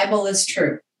the Bible is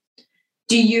true?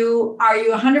 Are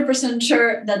you 100%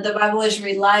 sure that the Bible is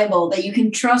reliable, that you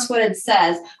can trust what it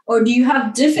says? Or do you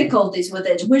have difficulties with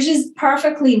it, which is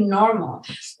perfectly normal?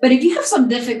 But if you have some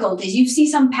difficulties, you see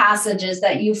some passages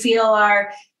that you feel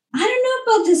are, I don't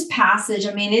know about this passage.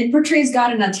 I mean, it portrays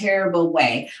God in a terrible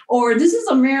way. Or this is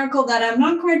a miracle that I'm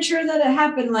not quite sure that it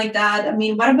happened like that. I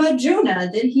mean, what about Jonah?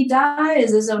 Did he die?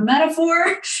 Is this a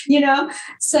metaphor?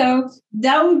 So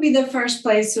that would be the first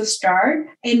place to start,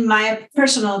 in my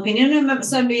personal opinion. And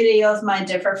somebody else might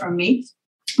differ from me.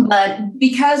 But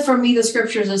because for me, the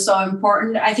scriptures is so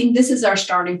important, I think this is our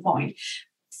starting point.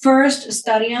 First,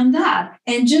 study on that.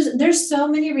 And there's so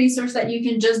many resources that you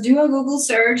can just do a Google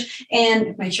search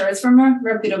and make sure it's from a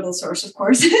reputable source, of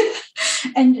course,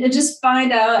 and just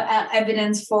find out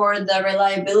evidence for the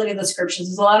reliability of the scriptures.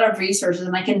 There's a lot of resources,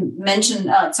 and I can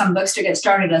mention some books to get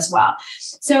started as well.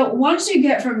 So once you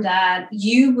get from that,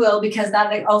 you will, because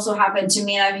that also happened to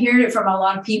me, and I've heard it from a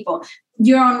lot of people,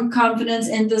 your own confidence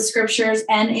in the scriptures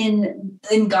and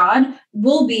in God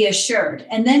will be assured.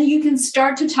 And then you can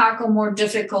start to tackle more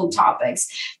difficult topics.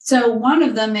 So one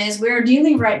of them is, we're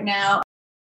dealing right now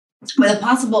with a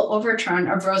possible overturn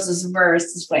of Rose's verse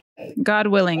this way. God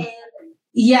willing.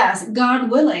 Yes,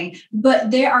 God willing. But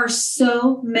there are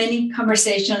so many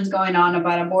conversations going on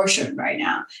about abortion right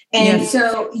now. And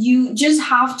so you just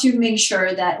have to make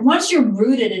sure that once you're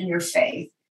rooted in your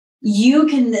faith, you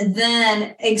can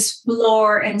then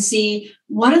explore and see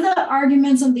what are the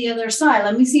arguments on the other side.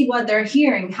 Let me see what they're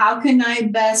hearing. How can I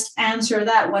best answer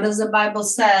that? What does the Bible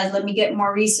say? Let me get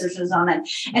more researches on it.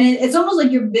 And it's almost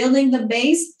like you're building the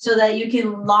base so that you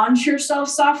can launch yourself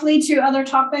softly to other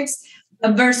topics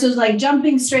versus like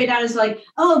jumping straight out is like,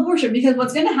 oh, abortion. Because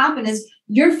what's going to happen is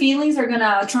your feelings are going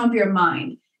to trump your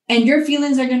mind, and your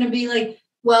feelings are going to be like,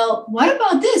 well, what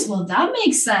about this? Well, that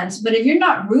makes sense. But if you're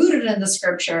not rooted in the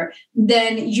scripture,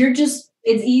 then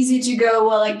it's easy to go,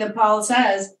 well, like the Paul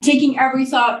says, taking every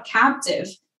thought captive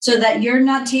so that you're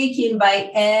not taken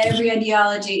by every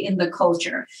ideology in the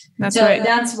culture. That's right.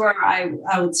 That's where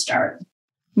I would start.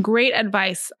 Great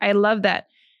advice. I love that.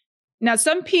 Now,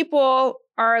 some people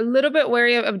are a little bit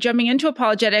wary of jumping into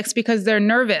apologetics because they're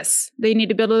nervous. They need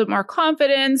to build a little more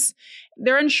confidence.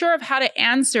 They're unsure of how to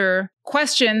answer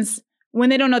questions when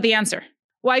they don't know the answer.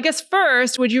 Well, I guess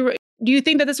first, do you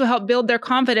think that this will help build their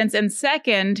confidence? And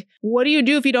second, what do you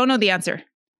do if you don't know the answer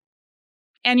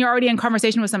and you're already in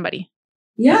conversation with somebody?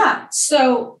 Yeah.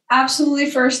 So absolutely,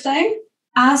 first thing,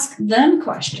 ask them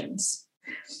questions.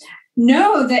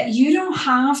 Know that you don't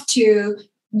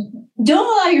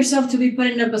allow yourself to be put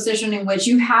in a position in which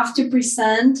you have to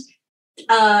present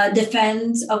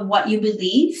defense of what you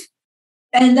believe.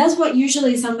 And that's what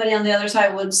usually somebody on the other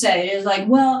side would say. It's like,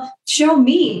 well, show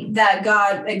me that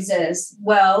God exists.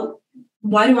 Well,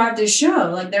 why do I have to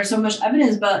show? Like, there's so much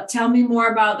evidence, but tell me more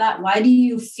about that. Why do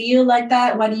you feel like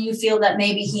that? Why do you feel that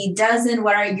maybe he doesn't?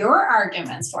 What are your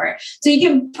arguments for it? So you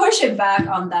can push it back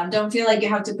on them. Don't feel like you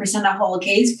have to present a whole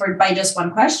case by just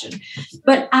one question,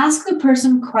 but ask the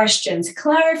person questions,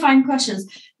 clarifying questions.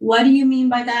 What do you mean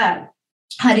by that?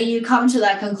 How do you come to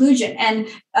that conclusion? And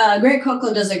Greg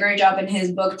Koukl does a great job in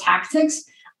his book, Tactics,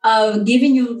 of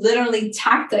giving you literally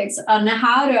tactics on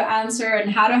how to answer and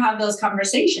how to have those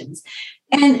conversations.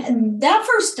 And that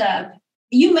first step,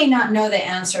 you may not know the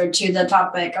answer to the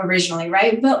topic originally,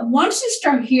 right? But once you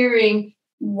start hearing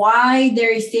why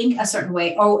they think a certain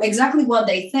way or exactly what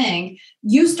they think,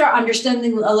 you start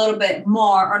understanding a little bit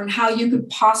more on how you could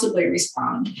possibly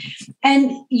respond.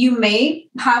 And you may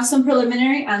have some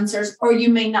preliminary answers or you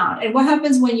may not. And what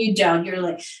happens when you don't? You're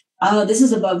like, oh, this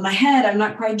is above my head. I'm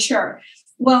not quite sure.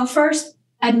 Well, first,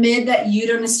 admit that you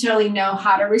don't necessarily know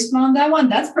how to respond to that one.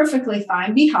 That's perfectly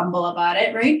fine. Be humble about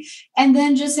it, right? And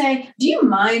then just say, do you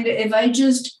mind if I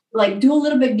just do a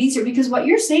little bit deeper? Because what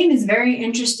you're saying is very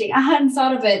interesting. I hadn't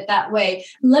thought of it that way.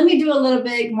 Let me do a little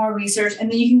bit more research.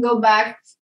 And then you can go back,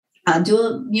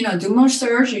 do more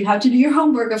search. You have to do your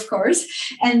homework, of course,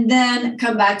 and then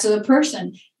come back to the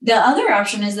person. The other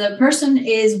option is the person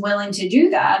is willing to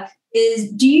do that.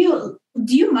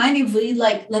 Do you mind if we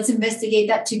let's investigate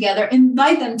that together?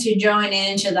 Invite them to join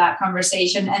into that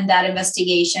conversation and that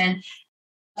investigation.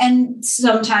 And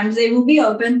sometimes they will be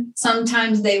open,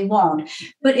 sometimes they won't.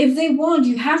 But if they won't,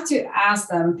 you have to ask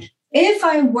them, if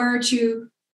I were to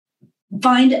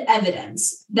find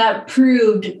evidence that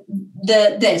proved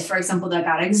this, for example, that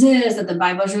God exists, that the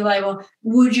Bible is reliable,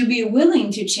 would you be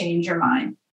willing to change your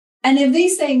mind? And if they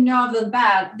say no off the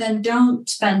bat, then don't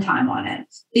spend time on it,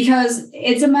 because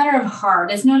it's a matter of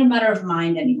heart. It's not a matter of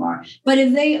mind anymore. But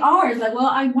if they are, it's like, well,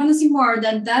 I want to see more,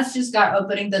 then that's just God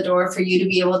opening the door for you to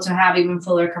be able to have even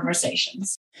fuller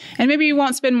conversations. And maybe you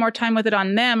won't spend more time with it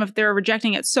on them if they're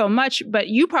rejecting it so much, but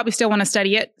you probably still want to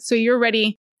study it. So you're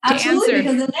ready to Absolutely, answer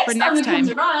because the next time it comes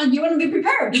around, you want to be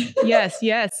prepared.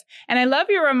 Yes. And I love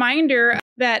your reminder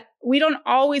that we don't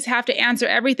always have to answer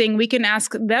everything. We can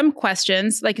ask them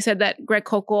questions, like you said, that Greg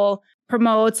Koukl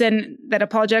promotes and that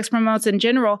Apologetics promotes in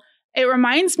general. It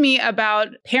reminds me about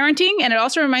parenting, and it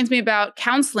also reminds me about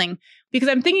counseling, because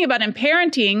I'm thinking about in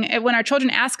parenting, when our children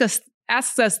asks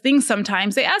us things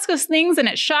sometimes, they ask us things and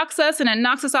it shocks us and it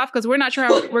knocks us off because we're not sure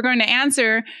how we're going to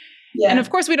answer. Yeah. And of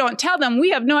course, we don't tell them, we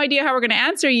have no idea how we're going to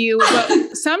answer you.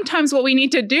 But sometimes what we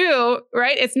need to do,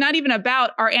 right? It's not even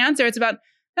about our answer. It's about, oh,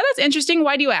 that's interesting.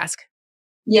 Why do you ask?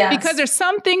 Yeah. Because there's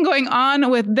something going on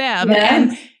with them. Yes.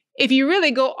 And if you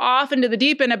really go off into the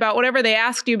deep end about whatever they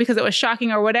asked you because it was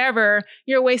shocking or whatever,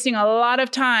 you're wasting a lot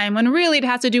of time when really it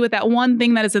has to do with that one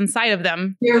thing that is inside of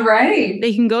them. You're right.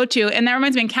 They can go to. And that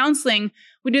reminds me, in counseling,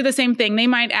 we do the same thing. They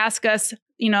might ask us,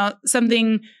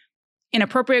 something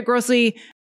inappropriate, grossly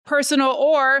personal,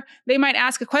 or they might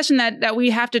ask a question that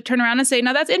we have to turn around and say,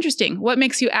 now that's interesting. What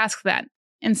makes you ask that?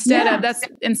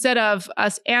 Instead of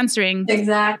us answering,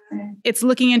 exactly, it's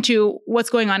looking into what's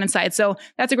going on inside. So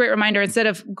that's a great reminder. Instead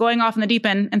of going off in the deep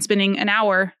end and spending an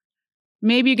hour,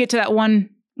 maybe you get to that one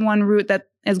root that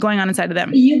is going on inside of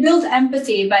them. You build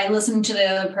empathy by listening to the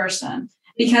other person,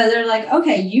 because they're like,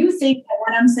 okay, you think that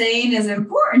what I'm saying is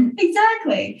important.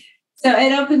 Exactly. So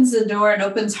it opens the door and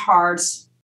opens hearts.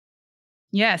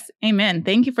 Yes. Amen.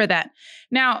 Thank you for that.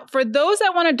 Now, for those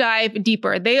that want to dive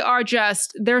deeper,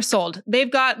 they're sold.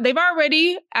 They've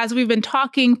already, as we've been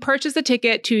talking, purchased a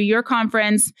ticket to your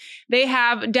conference. They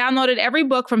have downloaded every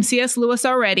book from C.S. Lewis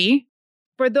already.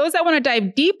 For those that want to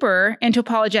dive deeper into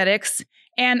apologetics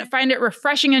and find it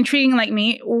refreshing and intriguing like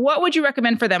me, what would you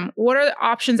recommend for them? What are the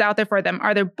options out there for them?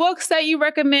 Are there books that you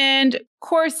recommend,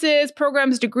 courses,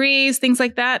 programs, degrees, things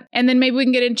like that? And then maybe we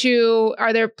can get into,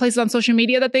 are there places on social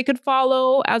media that they could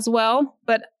follow as well?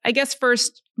 But I guess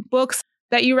first, books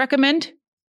that you recommend?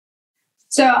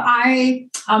 So I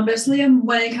obviously,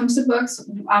 when it comes to books,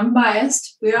 I'm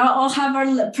biased. We all have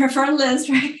our preferred list,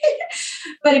 right?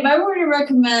 But if I were to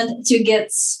recommend to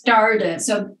get started,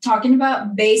 so talking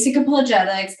about basic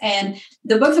apologetics, and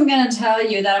the books I'm going to tell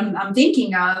you that I'm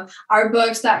thinking of are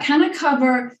books that kind of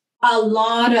cover a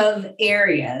lot of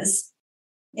areas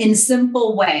in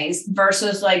simple ways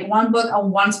versus like one book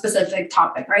on one specific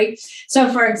topic, right? So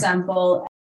for example,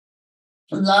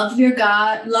 love your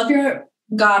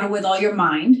God with all your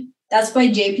mind. That's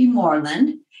by J.P.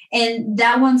 Moreland. And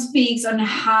that one speaks on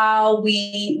how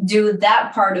we do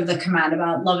that part of the command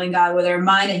about loving God with our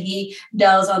mind. And he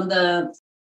delves on the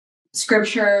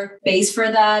scripture base for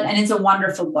that. And it's a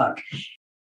wonderful book.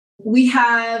 We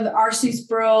have R.C.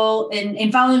 Sproul,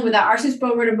 in following with that, R.C.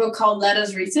 Sproul wrote a book called Let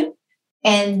Us Reason.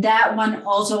 And that one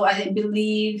also, I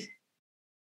believe,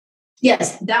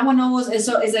 yes, that one almost is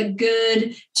a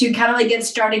good to kind of like get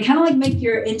started, kind of like make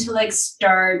your intellect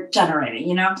start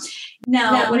generating,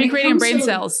 Now, when you're creating brain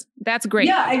cells, that's great.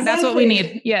 Yeah, exactly. That's what we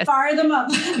need. Yes. Fire them up.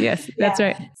 Yes, that's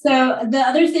right. So the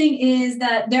other thing is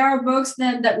that there are books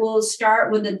then that will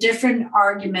start with the different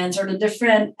arguments or the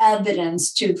different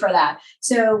evidence for that.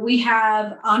 So we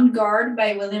have On Guard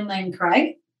by William Lane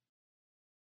Craig.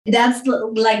 That's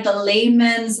like the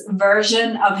layman's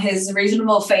version of his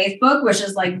Reasonable Faith book, which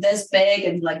is like this big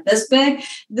and like this big.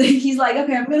 He's like,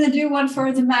 okay, I'm going to do one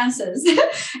for the masses.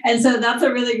 And so that's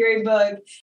a really great book.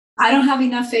 I Don't Have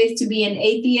Enough Faith to Be an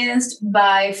Atheist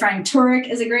by Frank Turek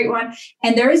is a great one.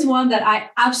 And there is one that I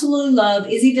absolutely love,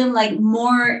 is even like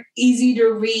more easy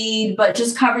to read, but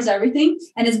just covers everything.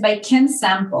 And it's by Ken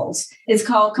Samples. It's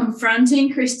called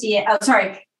Confronting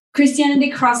Christianity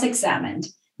Cross-Examined.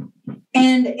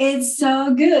 And it's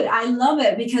so good. I love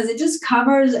it because it just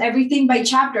covers everything by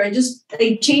chapter.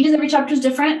 It changes, every chapter is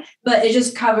different, but it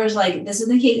just covers like, this is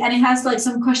the case. And it has like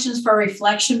some questions for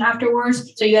reflection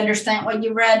afterwards. So you understand what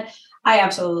you read. I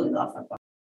absolutely love that book.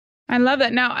 I love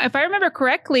that. Now, if I remember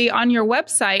correctly, on your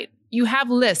website, you have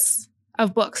lists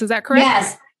of books. Is that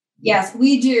correct? Yes,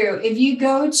 we do. If you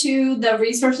go to the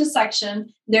resources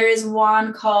section, there is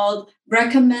one called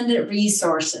Recommended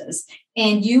Resources.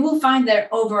 And you will find there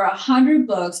over 100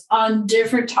 books on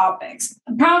different topics.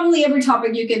 Probably every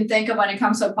topic you can think of when it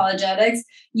comes to apologetics,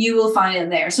 you will find it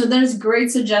there. So there's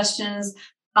great suggestions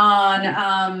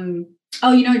on,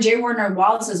 J. Warner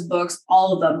Wallace's books.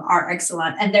 All of them are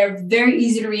excellent. And they're very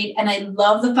easy to read. And I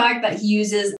love the fact that he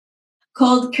uses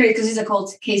cold case, because he's a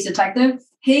cold case detective.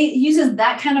 He uses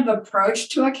that kind of approach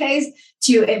to a case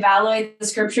to evaluate the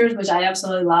scriptures, which I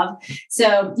absolutely love.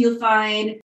 So you'll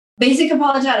find basic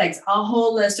apologetics, a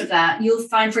whole list of that. You'll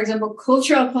find, for example,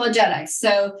 cultural apologetics.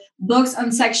 So books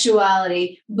on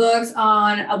sexuality, books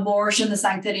on abortion, the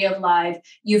sanctity of life.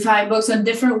 You find books on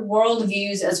different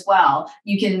worldviews as well.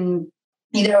 You can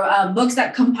either books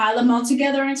that compile them all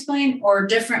together and explain, or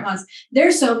different ones.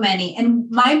 There's so many. And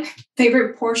my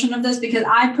favorite portion of this, because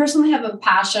I personally have a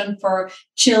passion for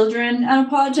children and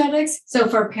apologetics. So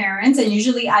for parents, and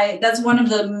usually that's one of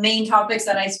the main topics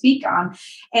that I speak on.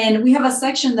 And we have a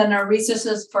section that are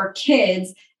resources for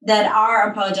kids that are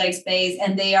apologetics based,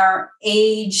 and they are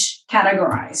age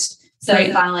categorized. So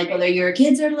you find like whether your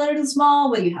kids are little small,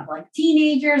 whether you have like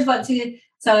teenagers,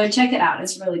 so check it out.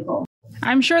 It's really cool.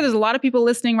 I'm sure there's a lot of people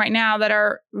listening right now that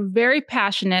are very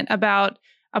passionate about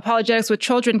apologetics with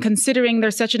children, considering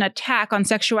there's such an attack on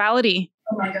sexuality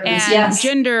and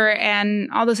gender and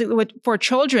all those things for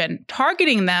children,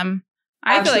 targeting them.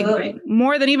 I feel like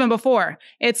more than even before,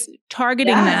 it's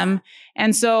targeting them.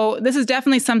 And so this is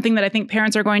definitely something that I think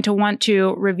parents are going to want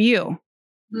to review.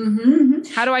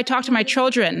 Mm-hmm. How do I talk to my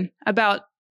children about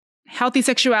healthy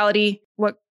sexuality,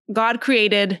 what God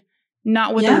created,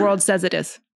 not what the world says it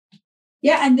is?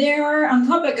 Yeah, and there are, on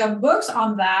topic of books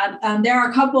on that, there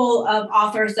are a couple of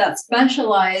authors that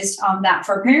specialize on that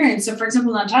for parents. So, for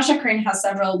example, Natasha Crane has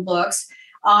several books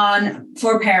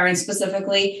for parents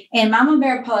specifically, and Mama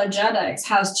Bear Apologetics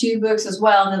has 2 books as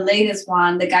well. And the latest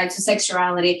one, The Guide to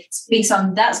Sexuality, speaks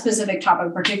on that specific topic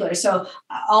in particular. So,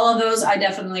 all of those I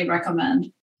definitely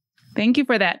recommend. Thank you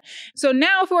for that. So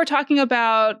now, if we're talking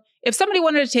about if somebody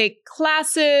wanted to take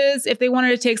classes, if they wanted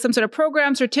to take some sort of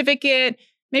program, certificate,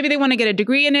 maybe they want to get a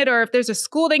degree in it, or if there's a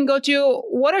school they can go to,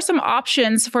 what are some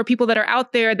options for people that are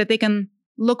out there that they can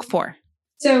look for?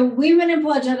 So Women in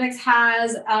Apologetics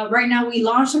has, right now we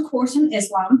launched a course in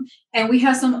Islam, and we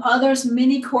have some others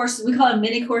mini courses, we call it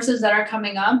mini courses, that are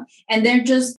coming up, and they're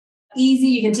just easy.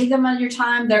 You can take them on your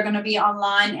time. They're going to be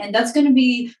online, and that's going to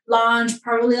be launched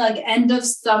probably like end of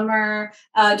summer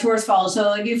towards fall.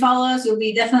 So if you follow us, you'll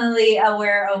be definitely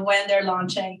aware of when they're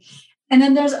launching. And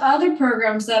then there's other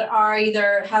programs that are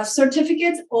either have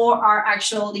certificates or are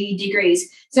actually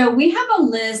degrees. So we have a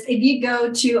list. If you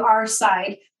go to our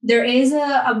site, there is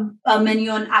a menu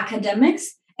on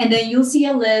academics, and then you'll see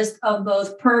a list of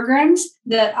both programs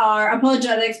that are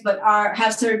apologetics, but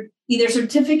have either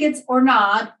certificates or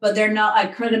not, but they're not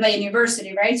accredited by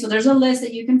university, right? So there's a list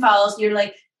that you can follow. So you're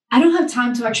like, I don't have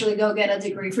time to actually go get a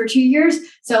degree for 2 years.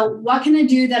 So what can I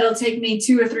do that'll take me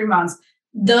 2 or 3 months?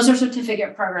 Those are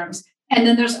certificate programs. And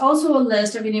then there's also a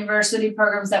list of university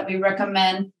programs that we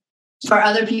recommend for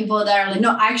other people that are like,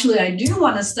 no, actually, I do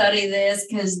want to study this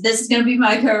because this is going to be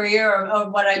my career or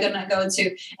what I'm going to go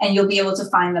to. And you'll be able to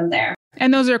find them there.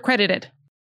 And those are accredited?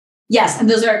 Yes, and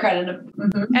those are accredited.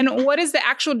 Mm-hmm. And what is the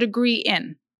actual degree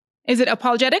in? Is it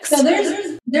apologetics? So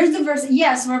there's diversity.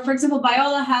 Yes, for example,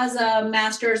 Biola has a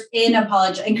master's in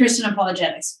Christian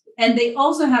apologetics. And they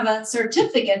also have a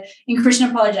certificate in Christian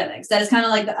apologetics. That is kind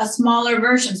of like a smaller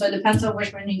version. So it depends on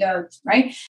which one you go,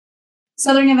 right?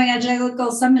 Southern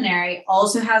Evangelical Seminary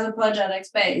also has apologetics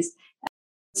base.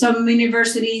 Some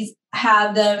universities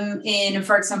have them in,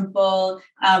 for example,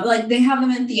 like they have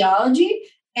them in theology,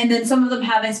 and then some of them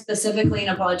have it specifically in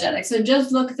apologetics. So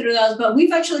just look through those. But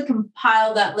we've actually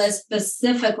compiled that list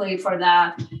specifically for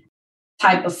that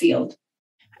type of field.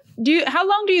 How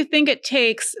long do you think it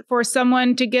takes for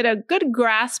someone to get a good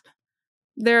grasp,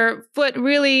 their foot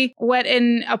really wet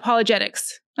in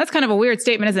apologetics? That's kind of a weird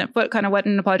statement, isn't it? Foot kind of wet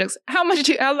in apologetics. How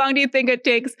long do you think it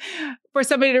takes for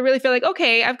somebody to really feel like,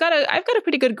 okay, I've got a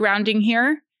pretty good grounding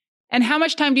here? And how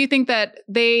much time do you think that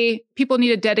people need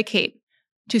to dedicate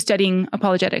to studying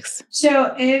apologetics?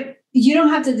 So if you don't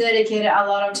have to dedicate a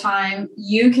lot of time,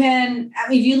 you can,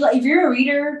 if you're a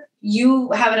reader, you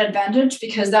have an advantage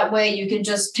because that way you can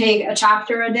just take a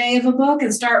chapter a day of a book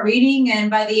and start reading.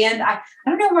 And by the end, I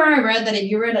don't know where I read that if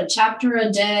you read a chapter a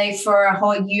day for a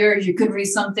whole year, you could read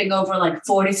something over like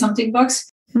 40 something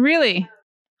books. Really?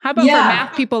 How about for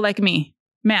math people like me?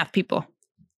 Math people.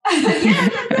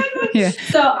 Yeah.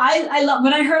 So I love,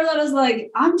 when I heard that, I was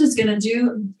like, I'm just going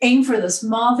to aim for the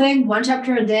small thing, 1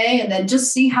 chapter a day, and then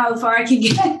just see how far I can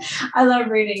get. I love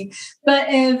reading. But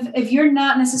if you're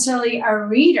not necessarily a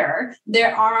reader,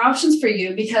 there are options for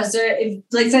you because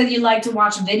like I said, you like to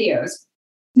watch videos.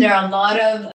 There are a lot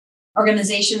of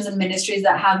organizations and ministries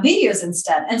that have videos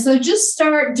instead. And so just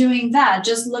start doing that.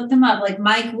 Just look them up. Like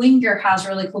Mike Winger has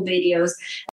really cool videos.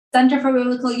 Center for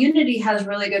Biblical Unity has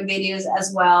really good videos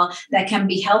as well that can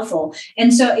be helpful.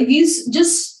 And so if you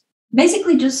just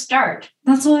start,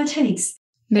 that's all it takes.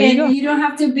 You don't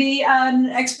have to be an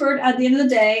expert at the end of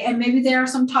the day. And maybe there are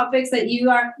some topics that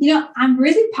I'm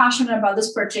really passionate about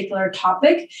this particular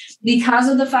topic because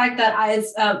of the fact that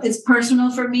it's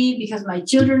personal for me because my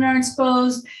children are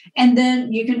exposed. And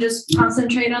then you can just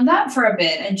concentrate on that for a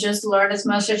bit and just learn as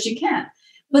much as you can.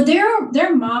 But there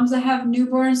are moms that have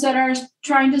newborns that are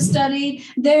trying to study.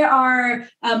 There are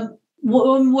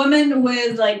women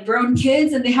with like grown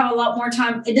kids and they have a lot more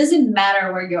time. It doesn't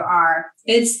matter where you are.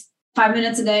 It's 5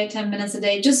 minutes a day, 10 minutes a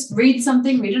day. Just read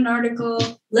something, read an article,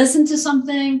 listen to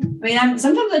something. I mean,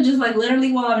 sometimes I just like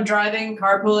literally while I'm driving,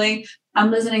 carpooling,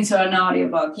 I'm listening to an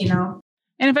audiobook,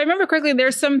 And if I remember correctly,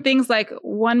 there's some things like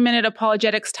 1 minute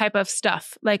apologetics type of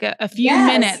stuff, like a few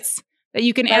minutes that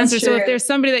you can answer. True. So if there's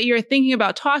somebody that you're thinking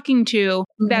about talking to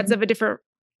that's of a different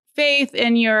faith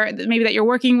and maybe that you're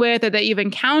working with or that you've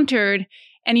encountered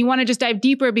and you want to just dive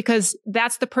deeper because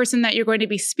that's the person that you're going to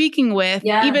be speaking with,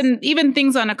 even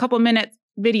things on a couple minute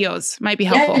videos might be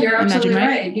helpful. Yeah, you're absolutely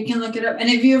right. You can look it up. And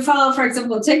if you follow, for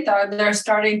example, TikTok, there's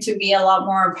starting to be a lot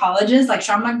more apologists like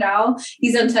Sean McDowell.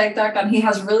 He's on TikTok and he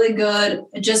has really good,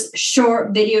 just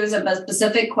short videos of a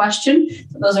specific question.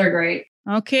 So those are great.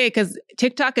 Okay, because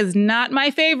TikTok is not my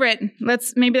favorite.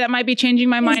 Maybe that might be changing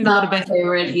my mind a little bit. It's not my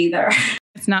favorite either.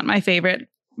 It's not my favorite.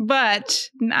 But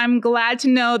I'm glad to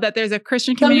know that there's a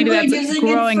Christian community that's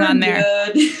growing on there.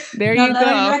 Good. There you go.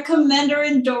 I recommend or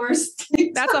endorse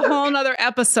TikTok. That's a whole nother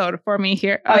episode for me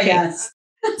here. Okay. Oh, yes.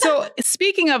 So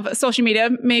speaking of social media,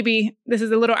 maybe this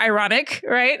is a little ironic,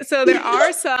 right? So there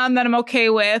are some that I'm okay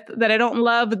with, that I don't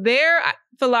love their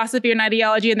philosophy and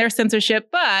ideology and their censorship,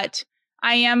 but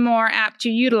I am more apt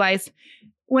to utilize.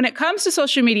 when it comes to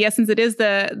social media, since it is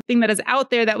the thing that is out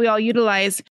there that we all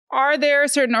utilize, are there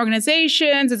certain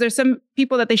organizations? Is there some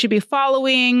people that they should be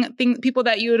following? People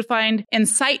that you would find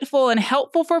insightful and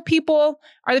helpful for people?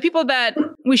 Are there people that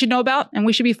we should know about and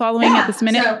we should be following at this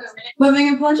minute? So, Women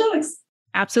in Apologetics.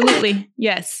 Absolutely.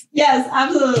 Yes. Yes,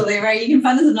 absolutely. Right. You can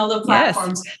find us on all the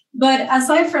platforms. Yes. But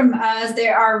aside from us,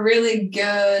 there are really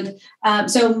good.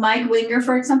 So Mike Winger,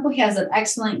 for example, he has an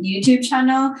excellent YouTube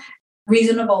channel.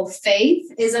 Reasonable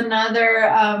Faith is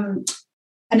another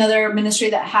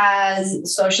ministry that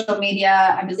has social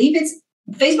media. I believe it's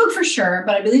Facebook for sure,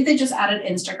 but I believe they just added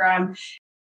Instagram.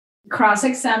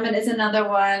 Cross-Examine is another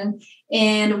one.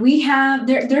 And we have,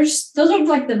 those are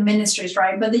like the ministries,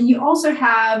 right? But then you also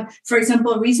have, for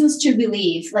example, Reasons to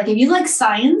Believe. Like if you like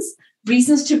science,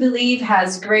 Reasons to Believe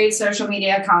has great social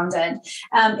media content.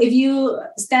 If you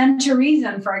Stand to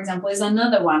Reason, for example, is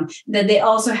another one that they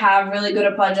also have really good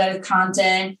apologetic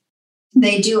content.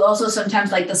 They do also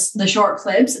sometimes like the short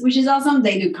clips, which is awesome.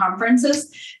 They do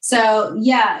conferences. So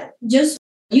yeah,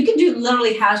 you can do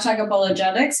literally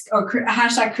 #apologetics or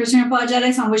 #Christian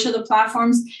apologetics on which of the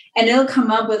platforms, and it'll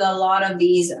come up with a lot of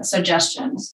these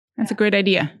suggestions. That's a great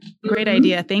idea. Great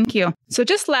idea. Thank you. So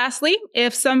just lastly,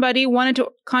 if somebody wanted to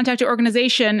contact your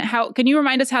organization, can you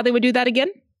remind us how they would do that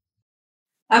again?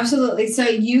 Absolutely. So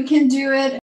you can do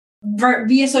it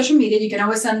via social media. You can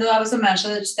always send us a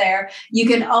message there. You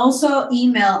can also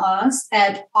email us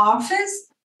at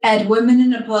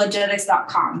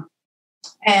office@womeninapologetics.com.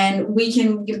 And we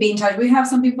can be in touch. We have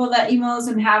some people that email us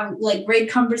and have like great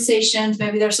conversations.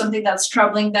 Maybe there's something that's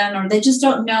troubling them, or they just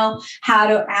don't know how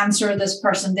to answer this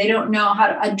person. They don't know how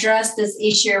to address this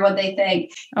issue or what they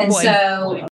think.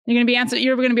 So you're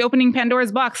going to be opening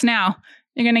Pandora's box now.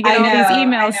 You're going to get all these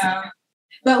emails. I know.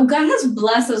 But God has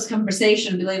blessed those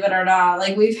conversations, believe it or not.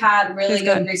 Like we've had really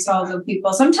good results with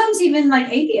people, sometimes even like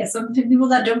atheists, some people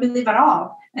that don't believe at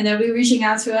all. And they'll be reaching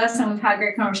out to us, and we've had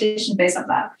great conversations based on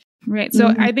that. Right.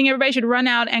 So I think everybody should run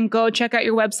out and go check out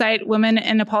your website,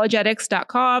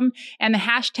 womeninapologetics.com, and the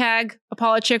hashtag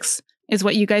Apologetics is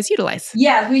what you guys utilize.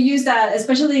 Yeah, we use that,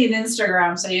 especially in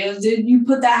Instagram. So you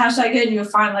put that hashtag in, you'll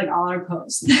find like all our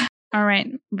posts. All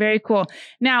right. Very cool.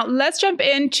 Now let's jump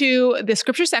into the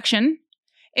scripture section.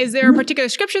 Is there a particular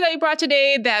scripture that you brought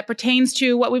today that pertains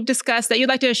to what we've discussed that you'd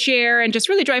like to share and just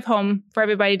really drive home for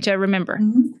everybody to remember?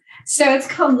 Mm-hmm. So it's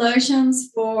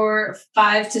Colossians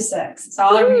 4:5-6. It's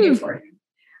all I'm reading for you.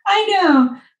 I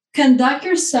know. Conduct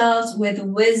yourselves with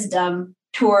wisdom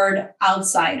toward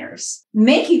outsiders,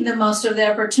 making the most of the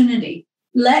opportunity.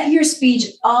 Let your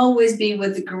speech always be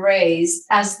with grace,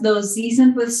 as though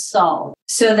seasoned with salt,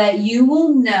 so that you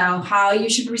will know how you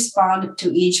should respond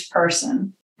to each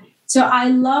person. So I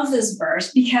love this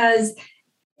verse because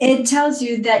it tells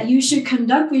you that you should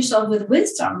conduct yourself with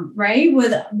wisdom, right?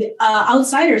 With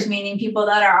outsiders, meaning people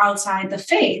that are outside the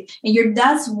faith. And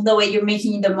that's the way you're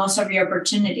making the most of your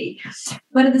opportunity.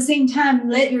 But at the same time,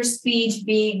 let your speech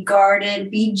be guarded,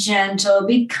 be gentle,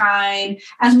 be kind,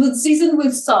 as with seasoned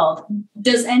with salt.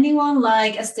 Does anyone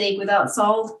like a steak without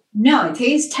salt? No, it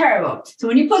tastes terrible. So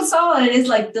when you put salt on it, it's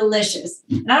like delicious.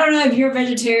 And I don't know if you're a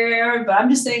vegetarian, but I'm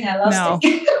just saying I love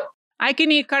steak. I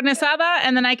can eat carne asada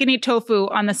and then I can eat tofu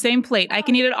on the same plate. I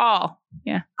can eat it all.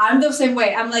 Yeah. I'm the same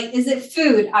way. I'm like, is it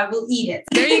food? I will eat it.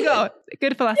 There you go.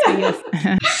 Good philosophy.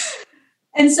 Yes.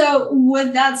 And so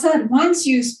with that said, once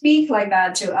you speak like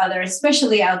that to others,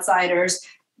 especially outsiders,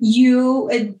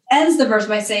 it ends the verse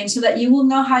by saying, so that you will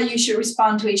know how you should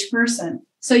respond to each person.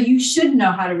 So you should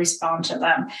know how to respond to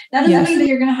them. That doesn't mean that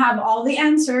you're going to have all the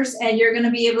answers and you're going to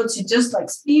be able to just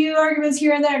like spew arguments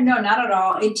here and there. No, not at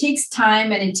all. It takes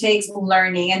time and it takes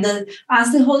learning. And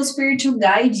ask the Holy Spirit to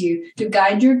guide you, to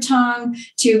guide your tongue,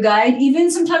 to guide even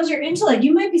sometimes your intellect.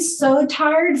 You might be so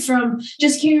tired from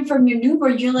just hearing from your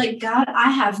newborn. You're like, God,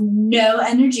 I have no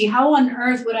energy. How on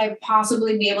earth would I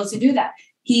possibly be able to do that?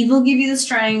 He will give you the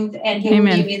strength and he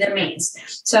will give you the means.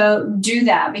 So do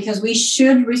that, because we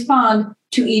should respond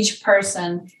to each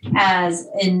person as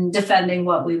in defending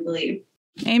what we believe.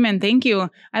 Amen. Thank you.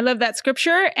 I love that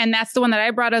scripture. And that's the one that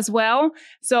I brought as well.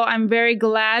 So I'm very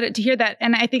glad to hear that.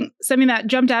 And I think something that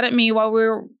jumped out at me while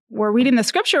we're reading the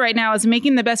scripture right now is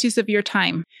making the best use of your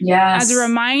time. Yes. As a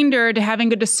reminder to having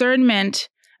good discernment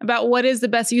about what is the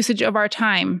best usage of our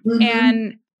time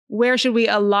and where should we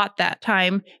allot that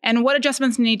time and what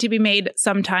adjustments need to be made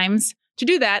sometimes to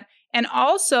do that. And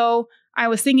also, I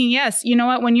was thinking, yes, you know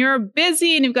what, when you're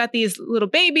busy and you've got these little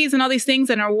babies and all these things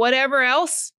and or whatever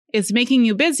else is making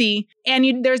you busy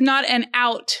and there's not an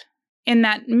out in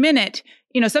that minute,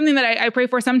 something that I pray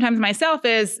for sometimes myself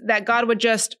is that God would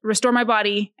just restore my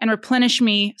body and replenish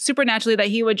me supernaturally, that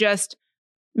he would just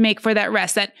make for that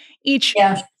rest, that each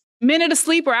Yes. minute of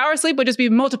sleep or hour of sleep would just be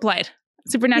multiplied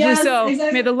supernaturally. Yes, So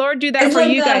exactly. may the Lord do that It's for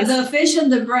like you guys. the fish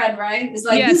and the bread, right? It's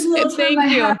like Yes, this little time thank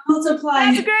I you. have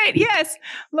multiplied. That's great. Yes.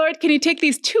 Lord, can you take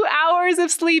these 2 hours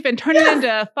of sleep and turn it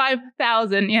into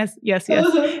 5,000? Yes.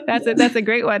 That's a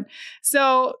great one.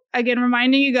 So again,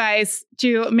 reminding you guys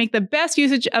to make the best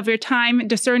usage of your time,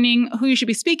 discerning who you should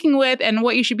be speaking with and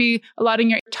what you should be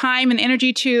allotting your time and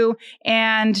energy to,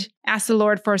 and ask the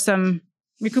Lord for some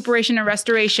recuperation and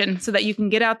restoration so that you can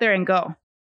get out there and go.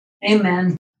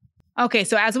 Amen. Okay,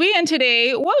 so as we end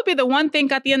today, what would be the one thing,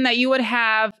 Kattien, that you would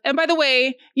have? And by the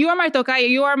way, you are my tocaya.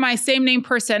 You are my same name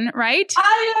person, right?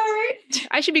 I know, right?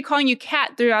 I should be calling you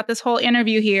Kat throughout this whole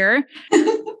interview here.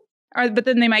 But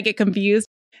then they might get confused.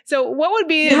 So what would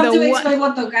be you have to explain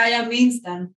what tocaya means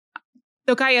then.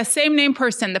 Tocaya, same name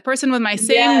person, the person with my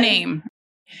same name.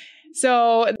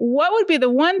 So what would be the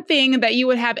one thing that you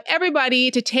would have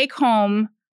everybody to take home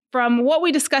from what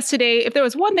we discussed today? If there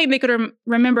was one thing they could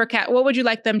remember, Kat, what would you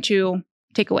like them to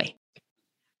take away?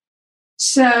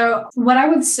 So what I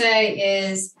would say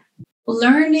is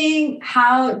learning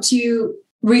how to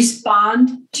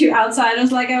respond to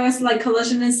outsiders, like I was like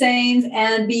Colossians is saying,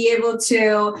 and be able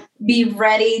to be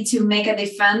ready to make a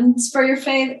defense for your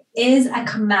faith is a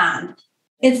command.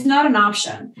 It's not an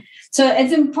option. So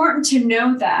it's important to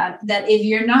know that if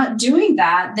you're not doing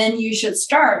that, then you should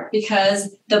start,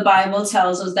 because the Bible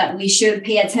tells us that we should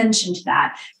pay attention to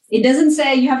that. It doesn't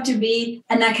say you have to be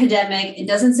an academic. It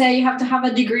doesn't say you have to have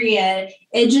a degree in it.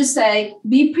 It just say,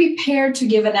 be prepared to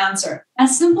give an answer.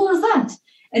 As simple as that.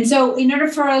 And so in order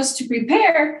for us to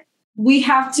prepare, we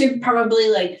have to probably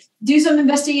like do some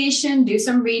investigation, do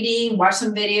some reading, watch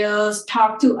some videos,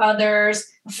 talk to others,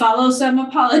 follow some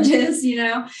apologists,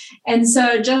 And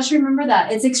so just remember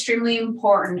that it's extremely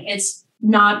important. It's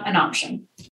not an option.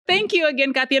 Thank you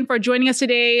again, Kattien, for joining us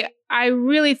today. I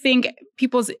really think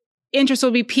people's interest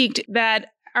will be piqued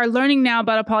that are learning now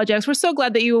about apologetics. We're so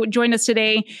glad that you joined us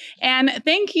today. And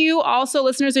thank you also,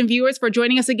 listeners and viewers, for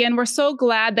joining us again. We're so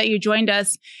glad that you joined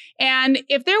us. And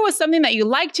if there was something that you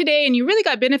liked today and you really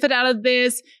got benefit out of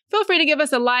this, feel free to give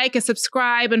us a like, a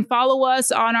subscribe, and follow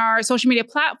us on our social media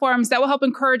platforms. That will help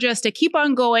encourage us to keep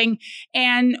on going,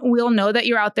 and we'll know that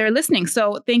you're out there listening.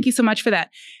 So thank you so much for that.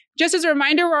 Just as a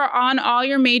reminder, we're on all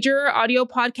your major audio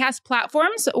podcast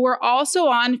platforms. We're also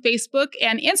on Facebook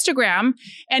and Instagram.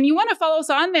 And you want to follow us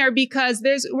on there because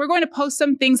we're going to post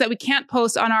some things that we can't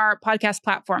post on our podcast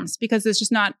platforms because it's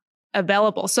just not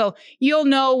available. So you'll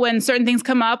know when certain things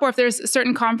come up, or if there's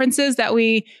certain conferences that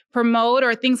we promote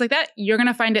or things like that, you're going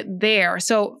to find it there.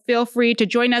 So feel free to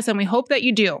join us, and we hope that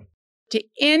you do. To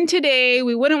end today,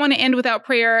 we wouldn't want to end without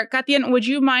prayer. Kattien, would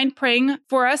you mind praying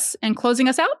for us and closing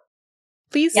us out?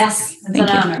 Please? Yes, it's an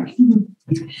honor.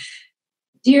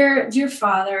 Dear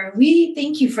Father, we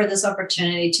thank you for this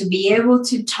opportunity to be able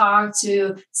to talk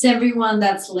to everyone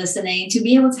that's listening, to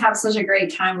be able to have such a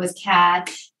great time with Kat,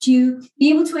 to be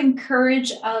able to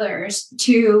encourage others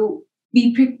to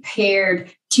be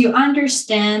prepared, to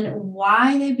understand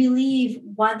why they believe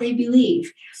what they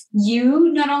believe.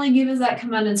 You not only give us that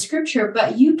command in scripture,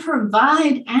 but you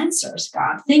provide answers,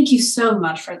 God. Thank you so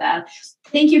much for that.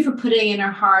 Thank you for putting in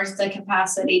our hearts the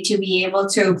capacity to be able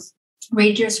to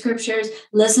read your scriptures,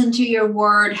 listen to your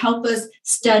word, help us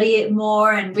study it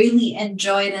more and really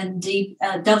enjoy it and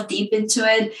delve deep into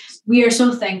it. We are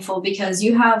so thankful because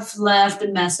you have left a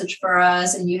message for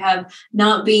us, and you have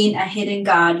not been a hidden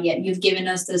God, yet you've given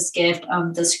us this gift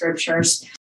of the scriptures.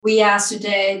 We ask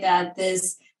today that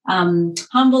this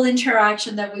humble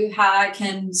interaction that we've had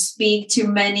can speak to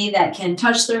many, that can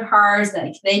touch their hearts,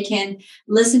 that they can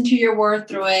listen to your word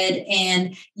through it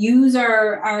and use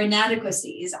our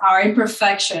inadequacies, our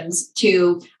imperfections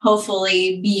to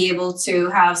hopefully be able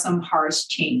to have some hearts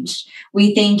changed.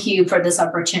 We thank you for this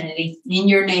opportunity. In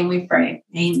your name we pray.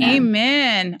 Amen.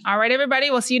 Amen. All right, everybody.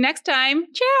 We'll see you next time.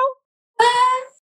 Ciao. Bye.